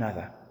one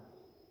another.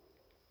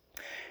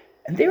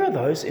 And there are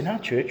those in our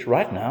church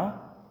right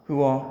now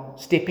who are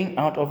stepping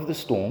out of the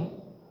storm.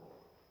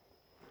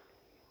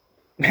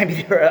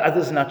 Maybe there are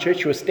others in our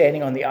church who are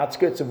standing on the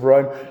outskirts of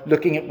Rome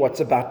looking at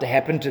what's about to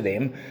happen to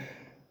them.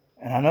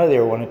 And I know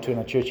there are one or two in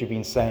our church who've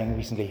been saying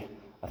recently,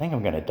 I think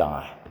I'm going to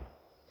die.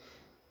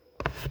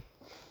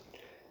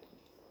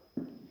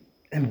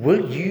 And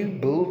will you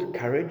build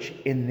courage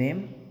in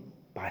them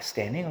by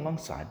standing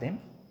alongside them?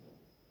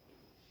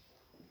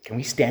 Can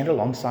we stand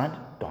alongside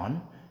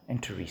Don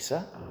and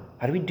Teresa?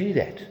 How do we do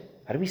that?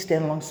 How do we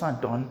stand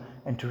alongside Don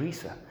and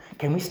Teresa?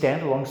 Can we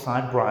stand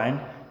alongside Brian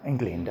and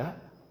Glenda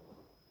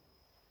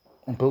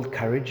and build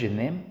courage in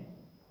them?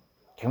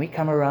 Can we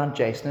come around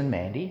Jason and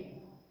Mandy?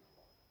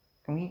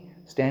 Can we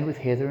stand with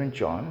Heather and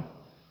John?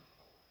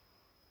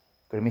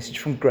 Got a message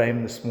from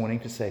Graham this morning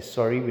to say,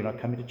 sorry, we're not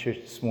coming to church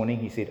this morning.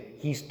 He said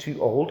he's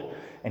too old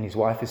and his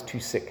wife is too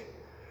sick.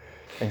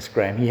 Thanks,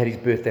 Graham. He had his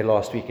birthday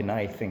last week and now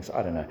he thinks,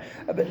 I don't know.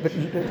 But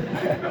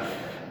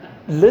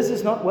Liz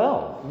is not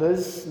well.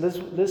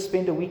 Liz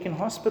spent a week in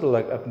hospital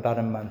about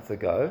a month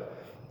ago,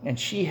 and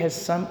she has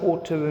some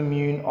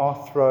autoimmune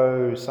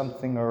arthro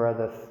something or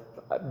other,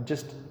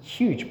 just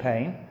huge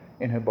pain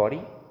in her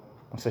body.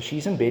 And so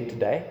she's in bed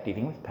today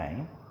dealing with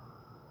pain.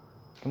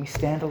 Can we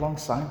stand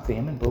alongside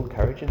them and build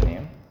courage in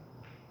them?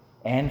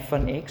 Anne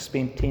van Eck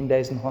spent 10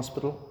 days in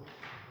hospital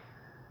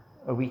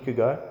a week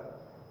ago.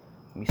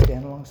 Can we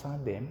stand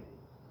alongside them?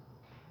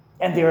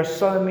 And there are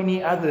so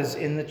many others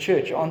in the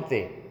church, aren't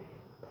there,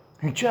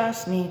 who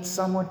just need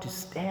someone to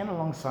stand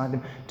alongside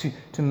them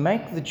to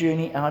make the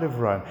journey out of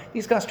Rome.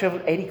 These guys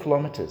traveled 80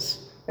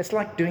 kilometers. It's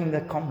like doing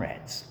the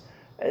Comrades.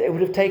 It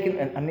would have taken,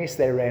 unless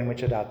they ran,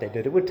 which I doubt they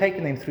did, it would have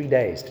taken them 3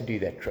 days to do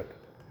that trip.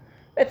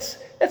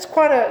 That's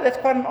quite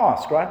an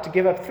ask, right? To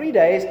give up 3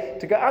 days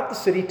to go out the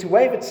city to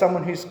wave at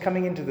someone who's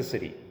coming into the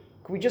city.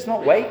 Could we just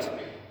not wait?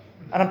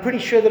 And I'm pretty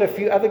sure that a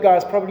few other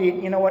guys probably,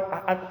 you know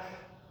what,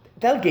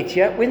 they'll get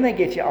here. When they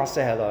get here, I'll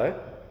say hello.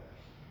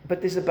 But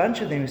there's a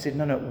bunch of them who said,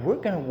 no, we're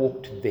going to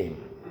walk to them.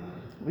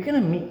 We're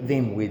going to meet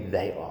them where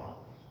they are.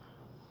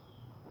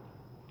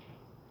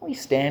 We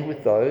stand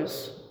with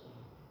those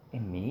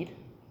in need,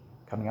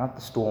 coming out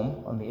the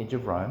storm on the edge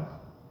of Rome.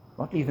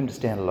 Not leave them to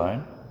stand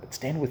alone, but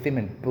stand with them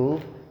and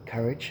build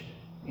courage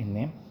in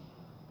them.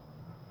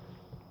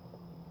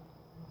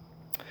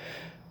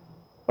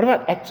 What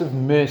about acts of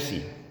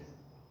mercy?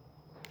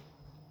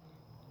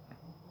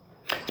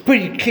 It's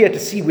pretty clear to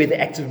see where the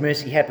acts of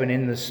mercy happen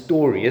in the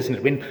story, isn't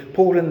it? When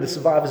Paul and the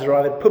survivors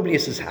arrive at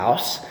Publius'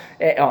 house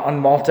on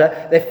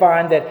Malta, they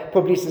find that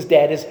Publius'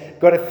 dad has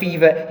got a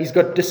fever, he's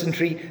got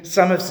dysentery.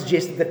 Some have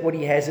suggested that what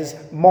he has is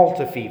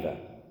Malta fever.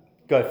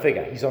 Go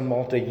figure, he's on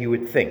Malta, you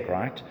would think,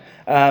 right?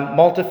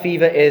 Malta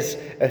fever is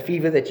a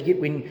fever that you get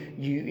when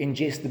you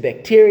ingest the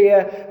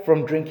bacteria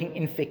from drinking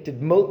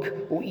infected milk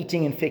or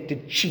eating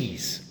infected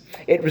cheese.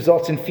 It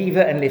results in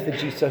fever and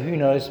lethargy, so who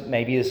knows,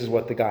 maybe this is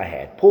what the guy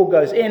had. Paul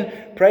goes in,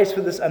 prays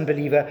for this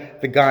unbeliever,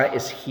 the guy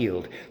is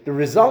healed. The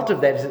result of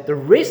that is that the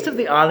rest of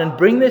the island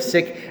bring their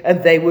sick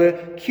and they were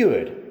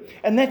cured.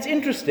 And that's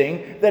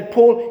interesting that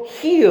Paul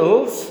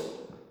heals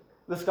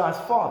this guy's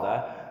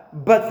father,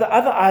 but the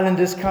other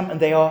islanders come and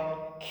they are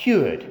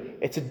cured.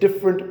 It's a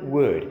different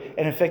word.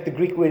 And in fact, the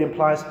Greek word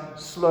implies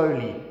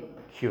slowly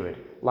cured,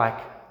 like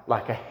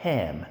a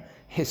ham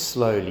is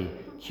slowly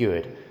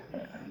cured.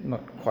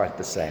 Not quite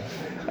the same.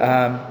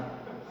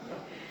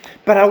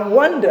 But I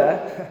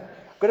wonder,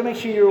 I've got to make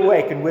sure you're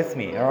awake and with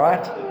me, all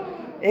right?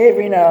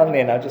 Every now and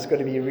then, I've just got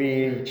to be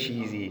really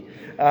cheesy.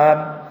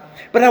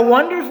 But I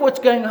wonder if what's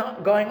going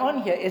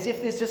on here is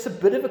if there's just a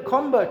bit of a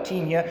combo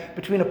team here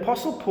between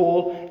Apostle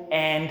Paul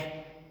and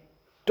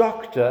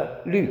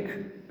Dr. Luke.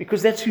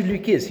 Because that's who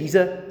Luke is. He's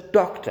a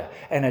doctor.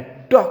 And a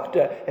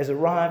doctor has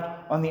arrived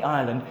on the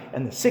island.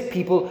 And the sick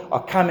people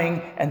are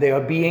coming and they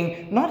are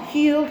being not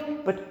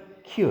healed,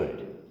 but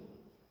cured.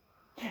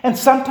 And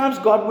sometimes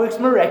God works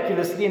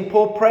miraculously, and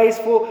Paul prays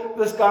for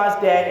this guy's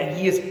dad, and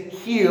he is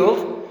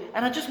healed.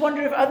 And I just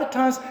wonder if other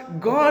times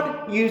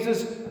God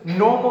uses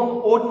normal,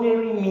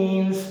 ordinary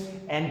means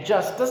and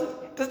just doesn't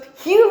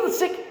heal the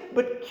sick,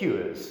 but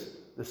cures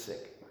the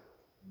sick.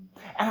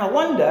 And I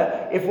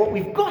wonder if what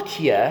we've got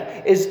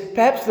here is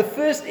perhaps the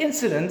first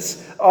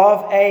incidence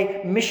of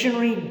a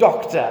missionary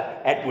doctor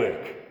at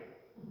work.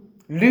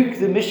 Luke,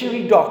 the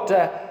missionary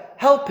doctor,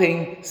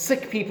 helping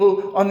sick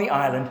people on the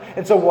island.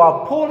 And so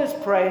while Paul is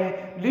praying,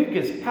 Luke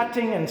is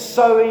cutting and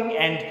sewing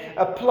and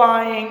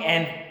applying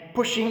and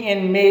pushing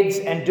in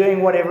meds and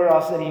doing whatever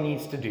else that he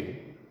needs to do.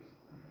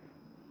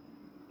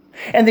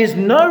 And there's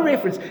no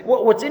reference.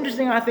 What's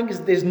interesting, I think, is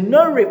there's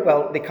no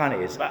well, there kind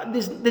of is.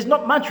 There's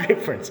not much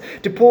reference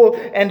to Paul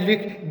and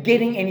Luke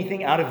getting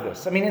anything out of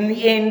this. I mean, in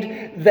the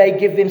end, they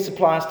give them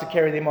supplies to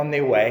carry them on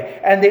their way,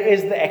 and there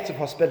is the act of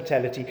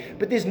hospitality.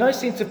 But there's no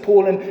sense of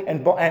Paul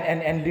and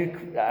Luke,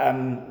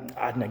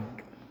 I don't know,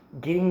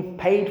 getting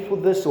paid for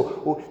this,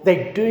 or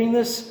they're doing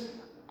this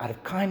out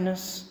of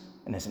kindness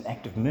and as an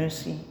act of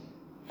mercy.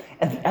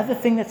 And the other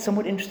thing that's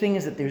somewhat interesting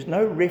is that there's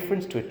no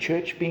reference to a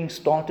church being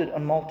started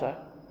on Malta.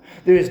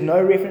 There is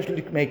no reference,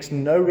 Luke makes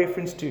no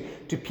reference to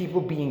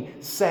people being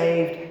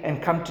saved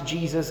and come to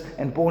Jesus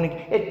and born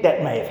again.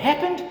 That may have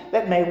happened,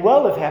 that may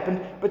well have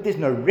happened, but there's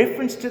no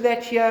reference to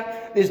that here.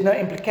 There's no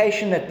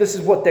implication that this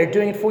is what they're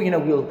doing it for.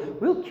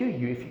 We'll cure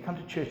you if you come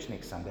to church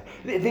next Sunday.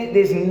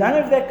 There's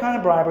none of that kind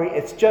of bribery.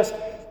 It's just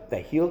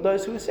they healed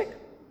those who were sick.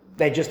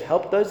 They just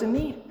helped those in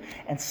need.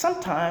 And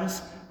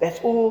sometimes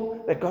that's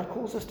all that God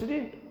calls us to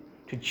do,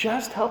 to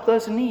just help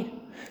those in need.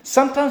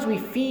 Sometimes we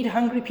feed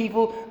hungry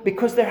people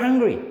because they're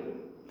hungry,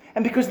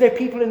 and because they're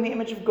people in the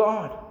image of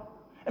God,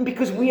 and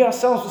because we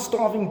ourselves are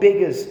starving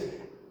beggars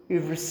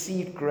who've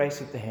received grace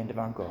at the hand of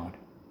our God.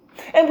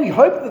 And we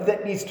hope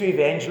that leads to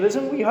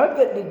evangelism. We hope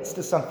that leads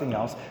to something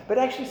else. But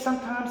actually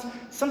sometimes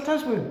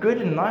we're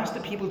good and nice to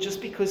people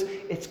just because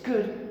it's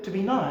good to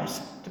be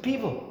nice to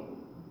people.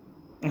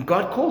 And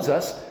God calls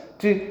us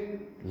to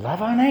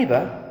love our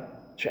neighbor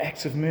through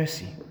acts of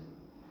mercy.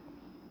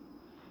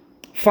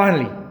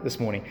 Finally, this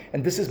morning,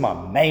 and this is my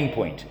main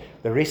point.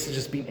 The rest has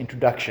just been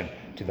introduction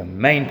to the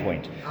main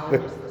point.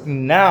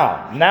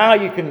 Now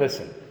you can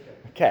listen.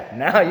 Okay,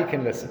 now you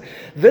can listen.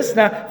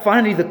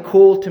 Finally, the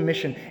call to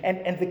mission.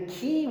 And the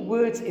key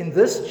words in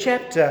this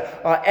chapter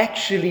are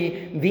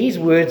actually these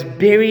words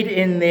buried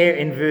in there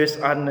in verse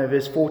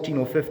 14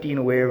 or 15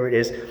 or wherever it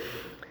is.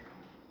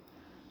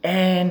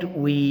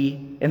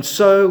 And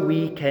so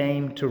we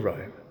came to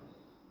Rome.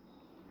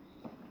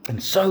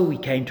 And so we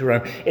came to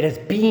Rome. It has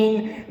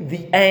been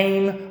the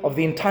aim of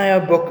the entire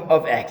book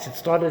of Acts. It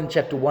started in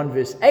chapter 1,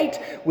 verse 8,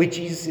 where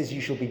Jesus says, "You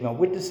shall be my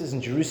witnesses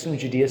in Jerusalem,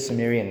 Judea,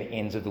 Samaria, and the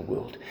ends of the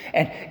world."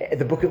 And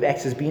the book of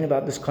Acts has been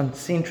about this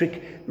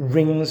concentric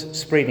rings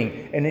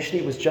spreading. Initially,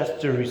 it was just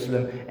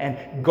Jerusalem, and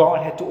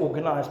God had to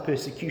organize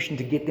persecution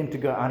to get them to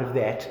go out of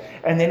that.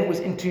 And then it was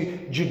into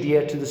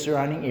Judea, to the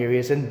surrounding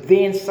areas. And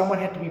then someone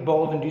had to be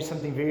bold and do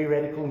something very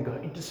radical and go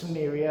into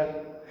Samaria.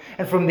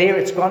 And from there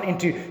it's gone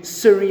into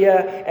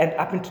Syria and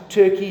up into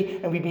Turkey,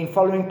 and we've been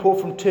following Paul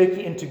from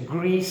Turkey into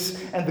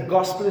Greece, and the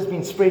gospel has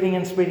been spreading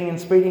and spreading and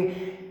spreading,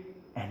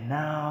 and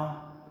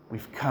now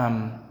we've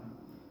come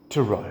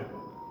to Rome.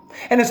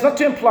 And it's not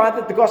to imply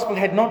that the gospel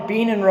had not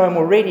been in Rome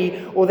already,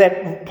 or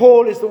that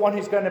Paul is the one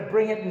who's going to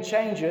bring it and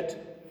change it,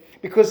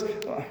 because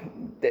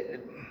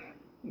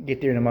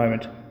get there in a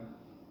moment.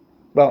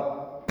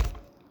 Well,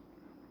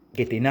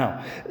 get there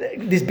now.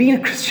 There's been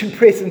a Christian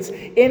presence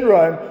in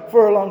Rome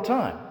for a long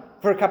time,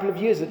 for a couple of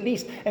years at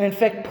least. And in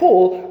fact,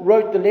 Paul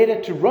wrote the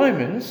letter to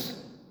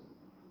Romans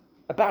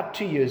about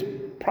 2 years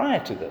prior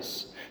to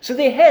this. So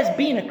there has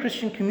been a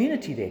Christian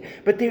community there.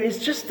 But there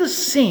is just this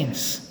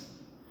sense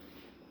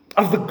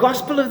of the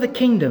gospel of the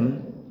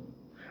kingdom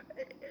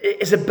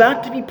is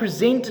about to be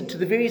presented to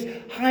the various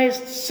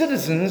highest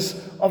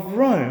citizens of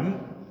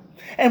Rome.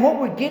 And what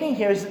we're getting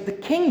here is that the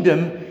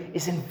kingdom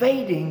is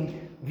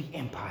invading the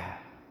empire.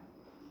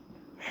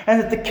 And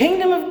that the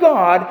kingdom of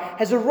God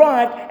has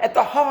arrived at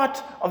the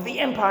heart of the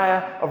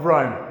empire of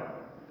Rome.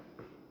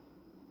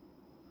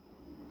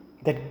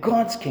 That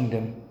God's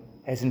kingdom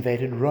has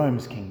invaded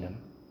Rome's kingdom.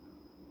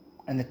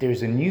 And that there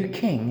is a new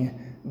king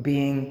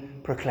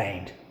being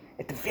proclaimed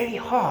at the very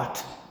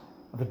heart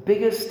of the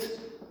biggest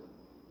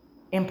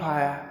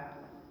empire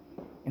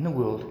in the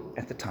world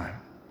at the time.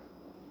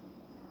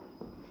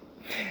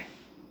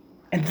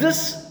 And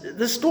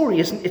this story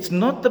it's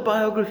not the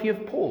biography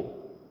of Paul.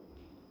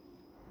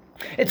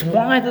 It's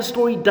why the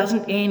story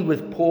doesn't end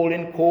with Paul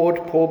in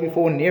court, Paul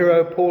before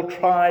Nero, Paul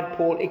tried,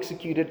 Paul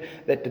executed.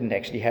 That didn't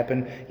actually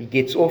happen. He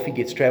gets off, he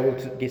gets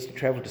to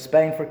travel to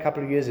Spain for a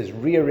couple of years, is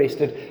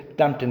rearrested,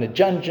 dumped in a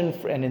dungeon,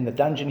 and in the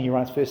dungeon he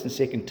writes 1st and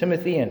 2nd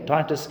Timothy and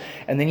Titus,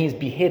 and then he's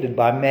beheaded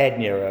by mad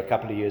Nero a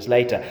couple of years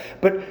later.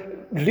 But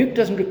Luke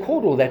doesn't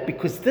record all that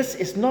because this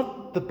is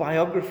not the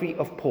biography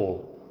of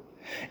Paul.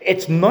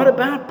 It's not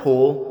about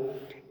Paul,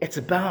 it's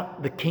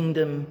about the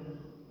kingdom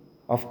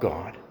of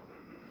God.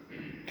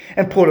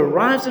 And Paul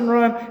arrives in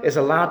Rome, is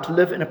allowed to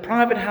live in a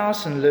private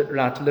house and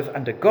allowed to live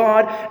under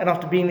guard. And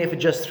after being there for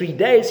just 3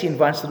 days, he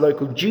invites the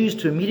local Jews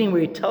to a meeting where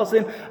he tells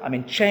them, "I'm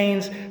in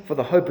chains for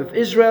the hope of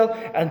Israel,"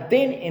 and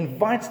then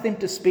invites them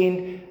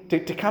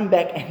to come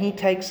back, and he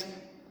takes,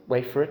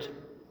 wait for it,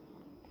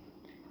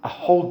 a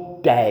whole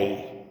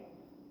day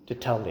to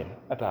tell them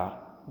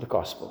about the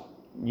gospel.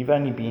 You've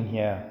only been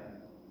here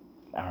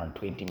an hour and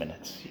 20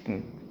 minutes. You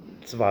can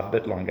survive a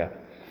bit longer.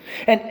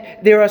 And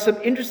there are some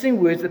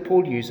interesting words that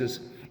Paul uses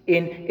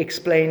in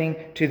explaining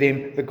to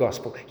them the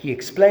gospel. He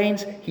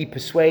explains, he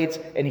persuades,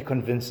 and he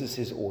convinces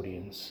his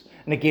audience.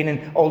 And again,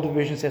 in older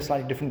versions have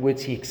slightly different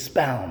words. He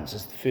expounds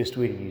is the first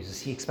word he uses.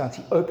 He expounds.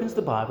 He opens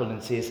the Bible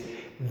and says,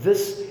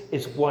 this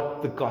is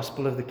what the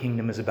gospel of the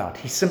kingdom is about.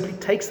 He simply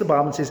takes the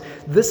Bible and says,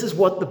 this is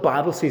what the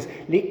Bible says.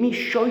 Let me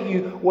show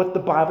you what the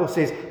Bible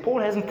says. Paul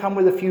hasn't come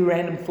with a few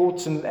random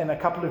thoughts and a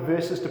couple of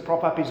verses to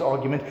prop up his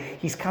argument.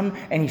 He's come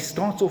and he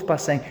starts off by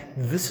saying,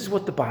 this is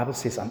what the Bible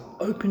says. I'm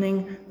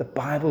opening the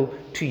Bible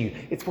to you.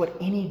 It's what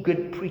any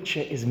good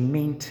preacher is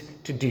meant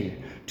to do,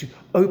 to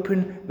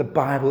open the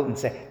Bible and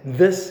say,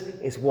 this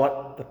is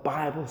what the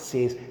Bible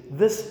says.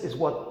 This is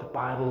what the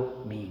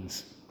Bible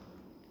means.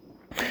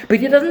 But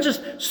he doesn't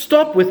just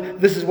stop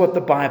with this is what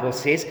the Bible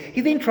says.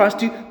 He then tries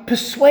to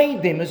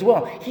persuade them as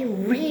well. He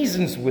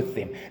reasons with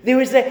them. There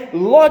is a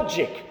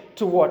logic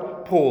to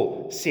what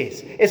Paul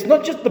says. It's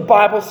not just the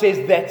Bible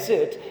says that's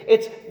it.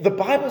 It's the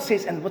Bible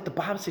says, and what the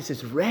Bible says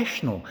is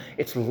rational.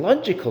 It's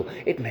logical.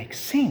 It makes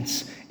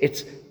sense.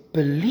 It's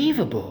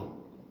believable.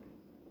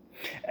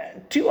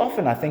 Too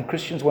often I think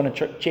Christians want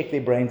to check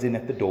their brains in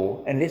at the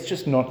door, and let's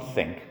just not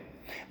think.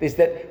 There's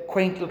that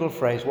quaint little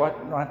phrase,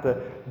 right?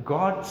 The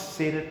God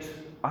said it,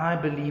 I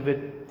believe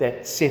it,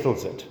 that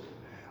settles it.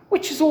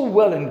 Which is all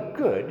well and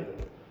good,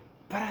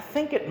 but I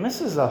think it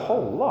misses a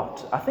whole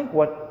lot. I think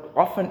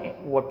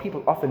what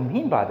people often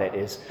mean by that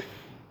is,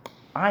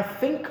 I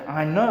think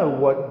I know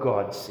what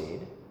God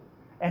said,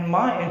 and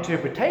my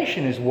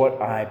interpretation is what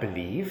I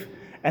believe,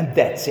 and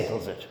that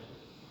settles it.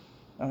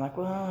 I'm like,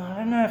 well, I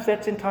don't know if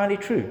that's entirely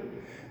true.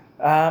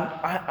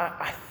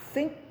 I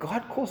think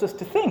God calls us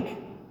to think.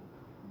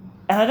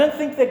 And I don't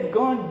think that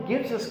God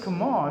gives us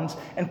commands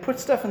and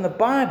puts stuff in the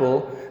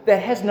Bible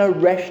that has no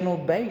rational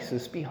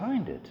basis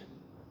behind it.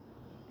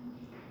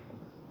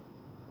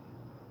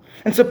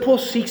 And so Paul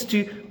seeks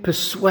to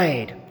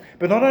persuade,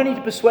 but not only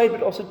to persuade,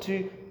 but also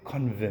to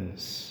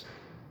convince.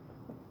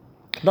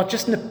 Not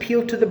just an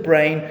appeal to the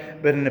brain,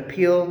 but an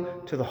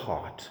appeal to the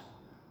heart.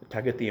 A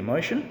tug at the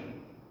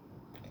emotion,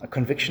 a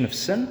conviction of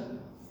sin,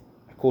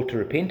 a call to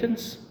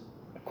repentance,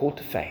 a call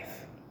to faith.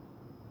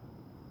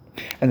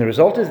 And the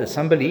result is that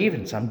some believe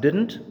and some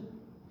didn't.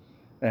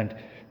 And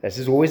this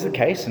is always the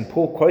case. And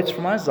Paul quotes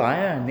from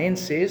Isaiah and then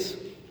says,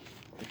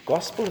 the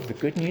gospel of the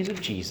good news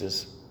of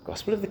Jesus,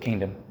 gospel of the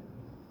kingdom,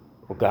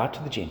 will go out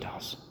to the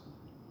Gentiles.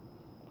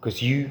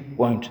 Because you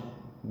won't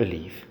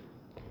believe.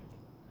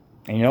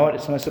 And you know what?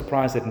 It's no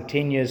surprise that in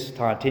 10 years'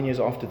 time, 10 years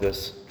after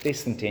this,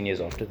 less than 10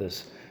 years after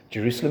this,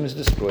 Jerusalem is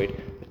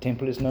destroyed, the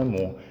temple is no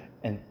more,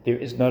 and there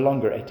is no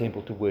longer a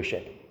temple to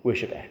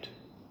worship at.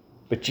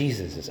 But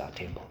Jesus is our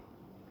temple.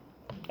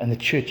 And the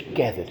church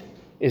gathered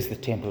is the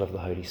temple of the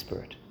Holy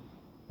Spirit.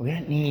 We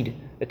don't need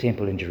a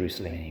temple in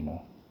Jerusalem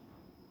anymore.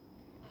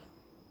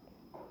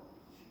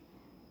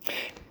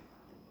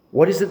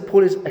 What is it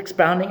Paul is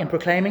expounding and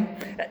proclaiming?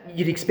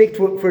 You'd expect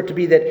for it to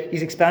be that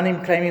he's expounding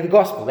and proclaiming the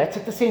gospel. That's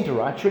at the center,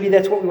 right? Surely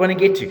that's what we want to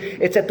get to.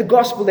 It's at the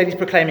gospel that he's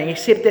proclaiming,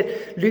 except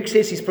that Luke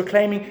says he's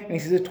proclaiming, and he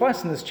says it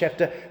twice in this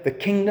chapter, the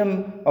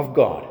kingdom of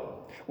God,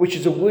 which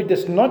is a word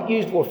that's not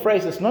used, or a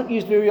phrase that's not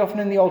used very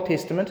often in the Old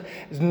Testament.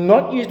 It's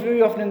not used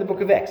very often in the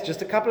book of Acts,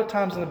 just a couple of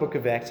times in the book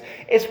of Acts.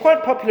 It's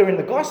quite popular in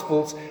the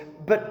Gospels,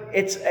 but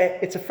it's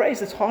a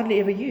phrase that's hardly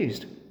ever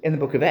used in the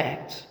book of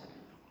Acts.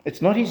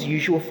 It's not his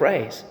usual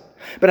phrase.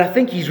 But I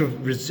think he's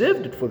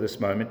reserved it for this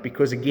moment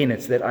because, again,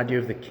 it's that idea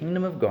of the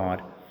kingdom of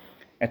God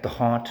at the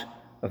heart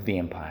of the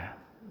empire.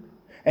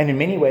 And in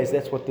many ways,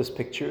 that's what this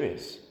picture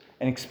is.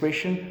 An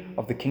expression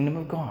of the kingdom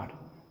of God.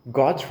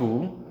 God's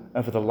rule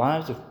over the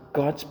lives of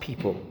God's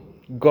people.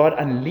 God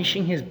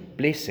unleashing his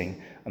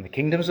blessing on the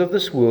kingdoms of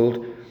this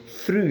world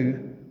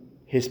through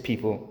his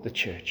people, the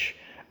church.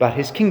 But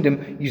his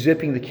kingdom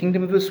usurping the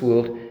kingdom of this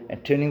world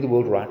and turning the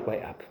world right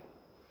way up.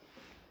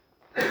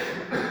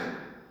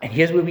 And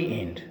here's where we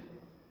end.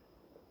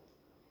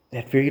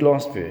 That very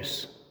last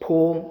verse.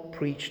 Paul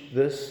preached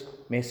this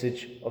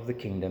message of the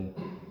kingdom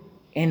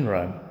in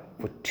Rome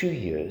for 2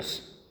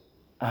 years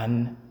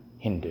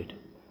unhindered.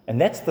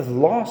 And that's the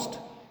last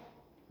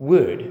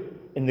word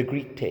in the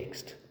Greek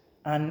text.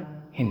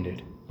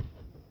 Unhindered.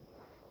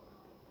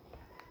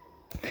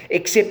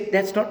 Except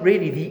that's not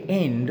really the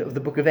end of the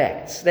book of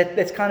Acts.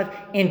 That's kind of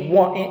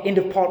end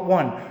of part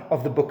 1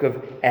 of the book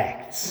of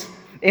Acts.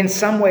 In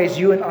some ways,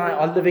 you and I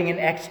are living in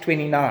Acts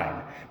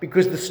 29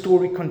 because the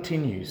story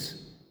continues.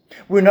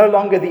 We're no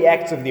longer the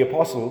Acts of the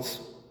apostles.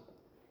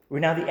 We're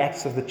now the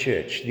Acts of the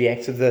church, the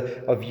Acts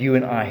of you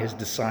and I, his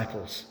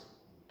disciples.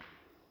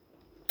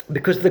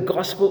 Because the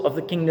gospel of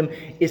the kingdom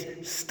is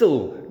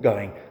still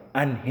going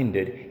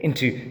unhindered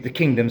into the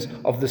kingdoms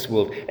of this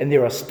world. And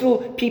there are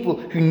still people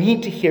who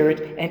need to hear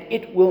it, and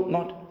it will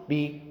not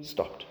be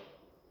stopped.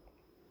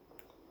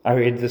 I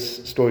read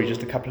this story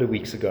just a couple of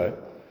weeks ago,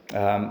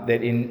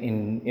 that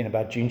in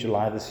about June,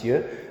 July this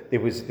year,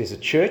 there's a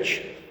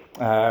church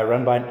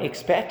run by an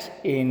expat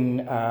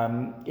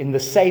in the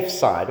safe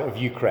side of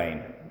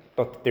Ukraine.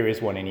 Not that there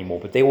is one anymore,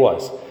 but there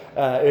was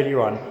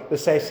earlier on, the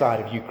safe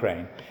side of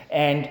Ukraine.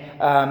 And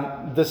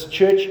this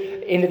church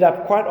ended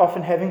up quite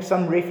often having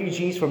some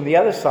refugees from the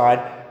other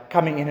side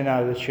coming in and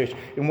out of the church.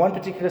 In one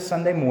particular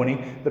Sunday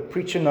morning, the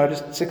preacher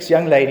noticed 6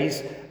 young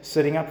ladies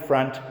sitting up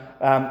front,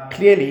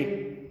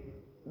 clearly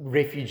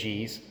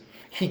refugees,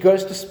 He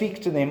goes to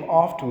speak to them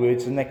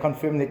afterwards, and they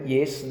confirm that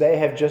yes, they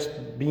have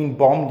just been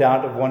bombed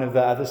out of one of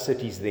the other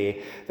cities there.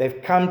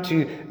 They've come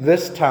to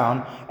this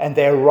town, and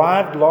they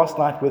arrived last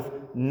night with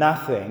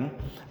nothing.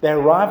 They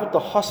arrive at the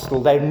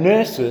hostel. They're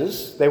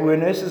nurses. They were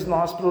nurses in the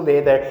hospital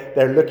there.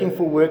 They're looking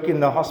for work in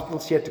the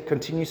hospitals here to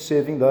continue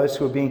serving those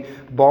who are being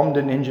bombed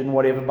and injured and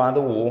whatever by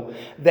the war.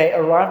 They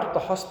arrived at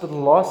the hospital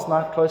last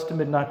night, close to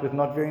midnight, with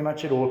not very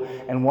much at all.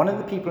 And one of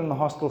the people in the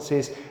hospital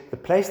says, the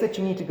place that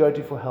you need to go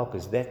to for help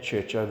is that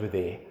church over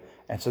there.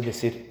 And so they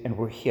said, and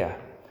we're here.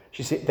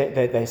 She said,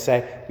 they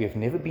say, we have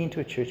never been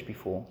to a church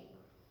before.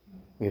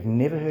 We have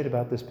never heard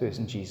about this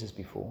person, Jesus,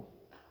 before.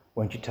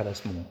 Won't you tell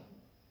us more?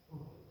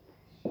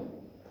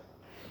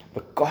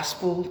 The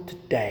gospel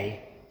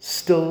today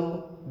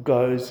still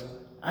goes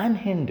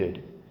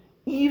unhindered,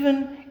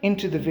 even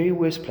into the very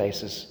worst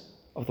places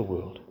of the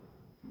world.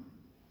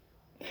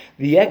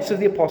 The Acts of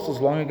the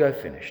Apostles long ago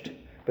finished,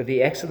 but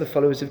the Acts of the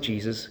followers of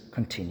Jesus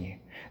continue.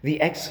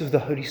 The Acts of the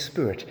Holy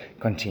Spirit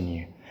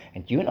continue.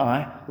 And you and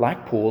I,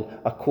 like Paul,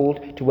 are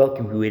called to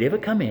welcome whoever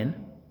come in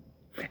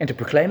and to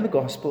proclaim the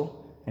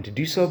gospel and to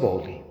do so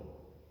boldly.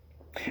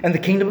 And the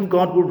kingdom of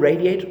God will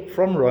radiate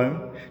from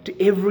Rome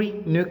to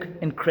every nook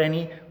and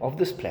cranny of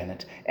this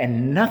planet,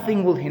 and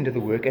nothing will hinder the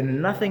work and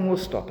nothing will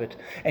stop it.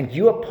 And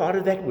you are part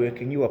of that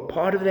work, and you are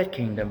part of that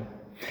kingdom.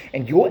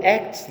 And your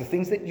acts, the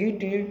things that you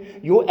do,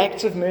 your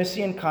acts of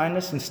mercy and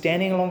kindness and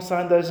standing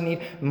alongside those in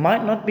need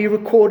might not be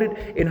recorded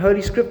in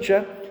Holy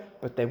Scripture,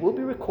 but they will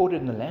be recorded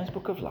in the Lamb's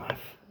Book of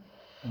Life.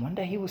 And one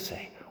day he will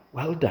say,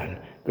 well done,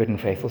 good and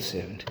faithful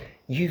servant.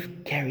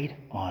 You've carried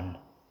on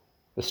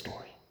the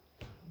story.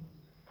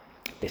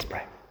 Let's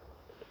pray.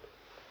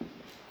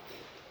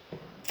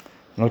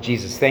 Lord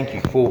Jesus, thank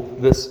you for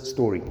this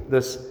story,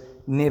 this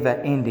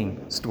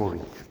never-ending story,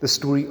 the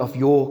story of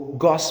your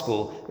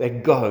gospel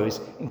that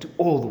goes into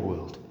all the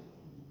world.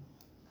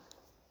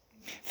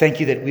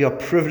 Thank you that we are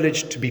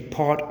privileged to be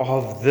part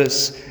of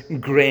this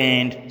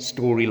grand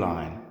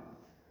storyline.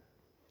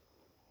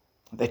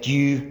 That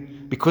you,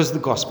 because the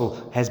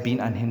gospel has been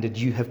unhindered,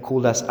 you have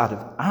called us out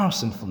of our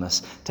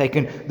sinfulness,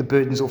 taken the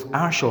burdens off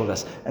our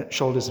shoulders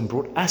and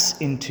brought us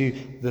into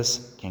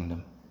this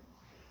kingdom.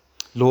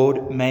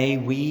 Lord, may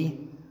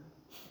we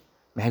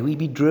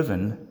be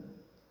driven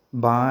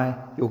by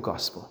your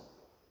gospel,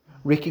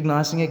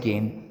 recognizing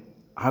again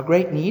our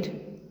great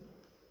need,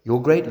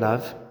 your great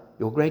love,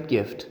 your great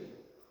gift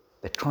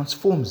that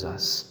transforms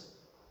us,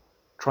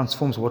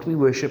 transforms what we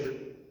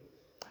worship,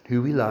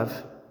 who we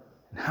love,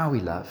 and how we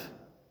love,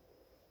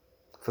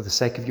 for the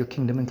sake of your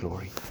kingdom and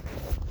glory.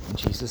 In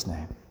Jesus'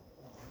 name,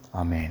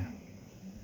 amen.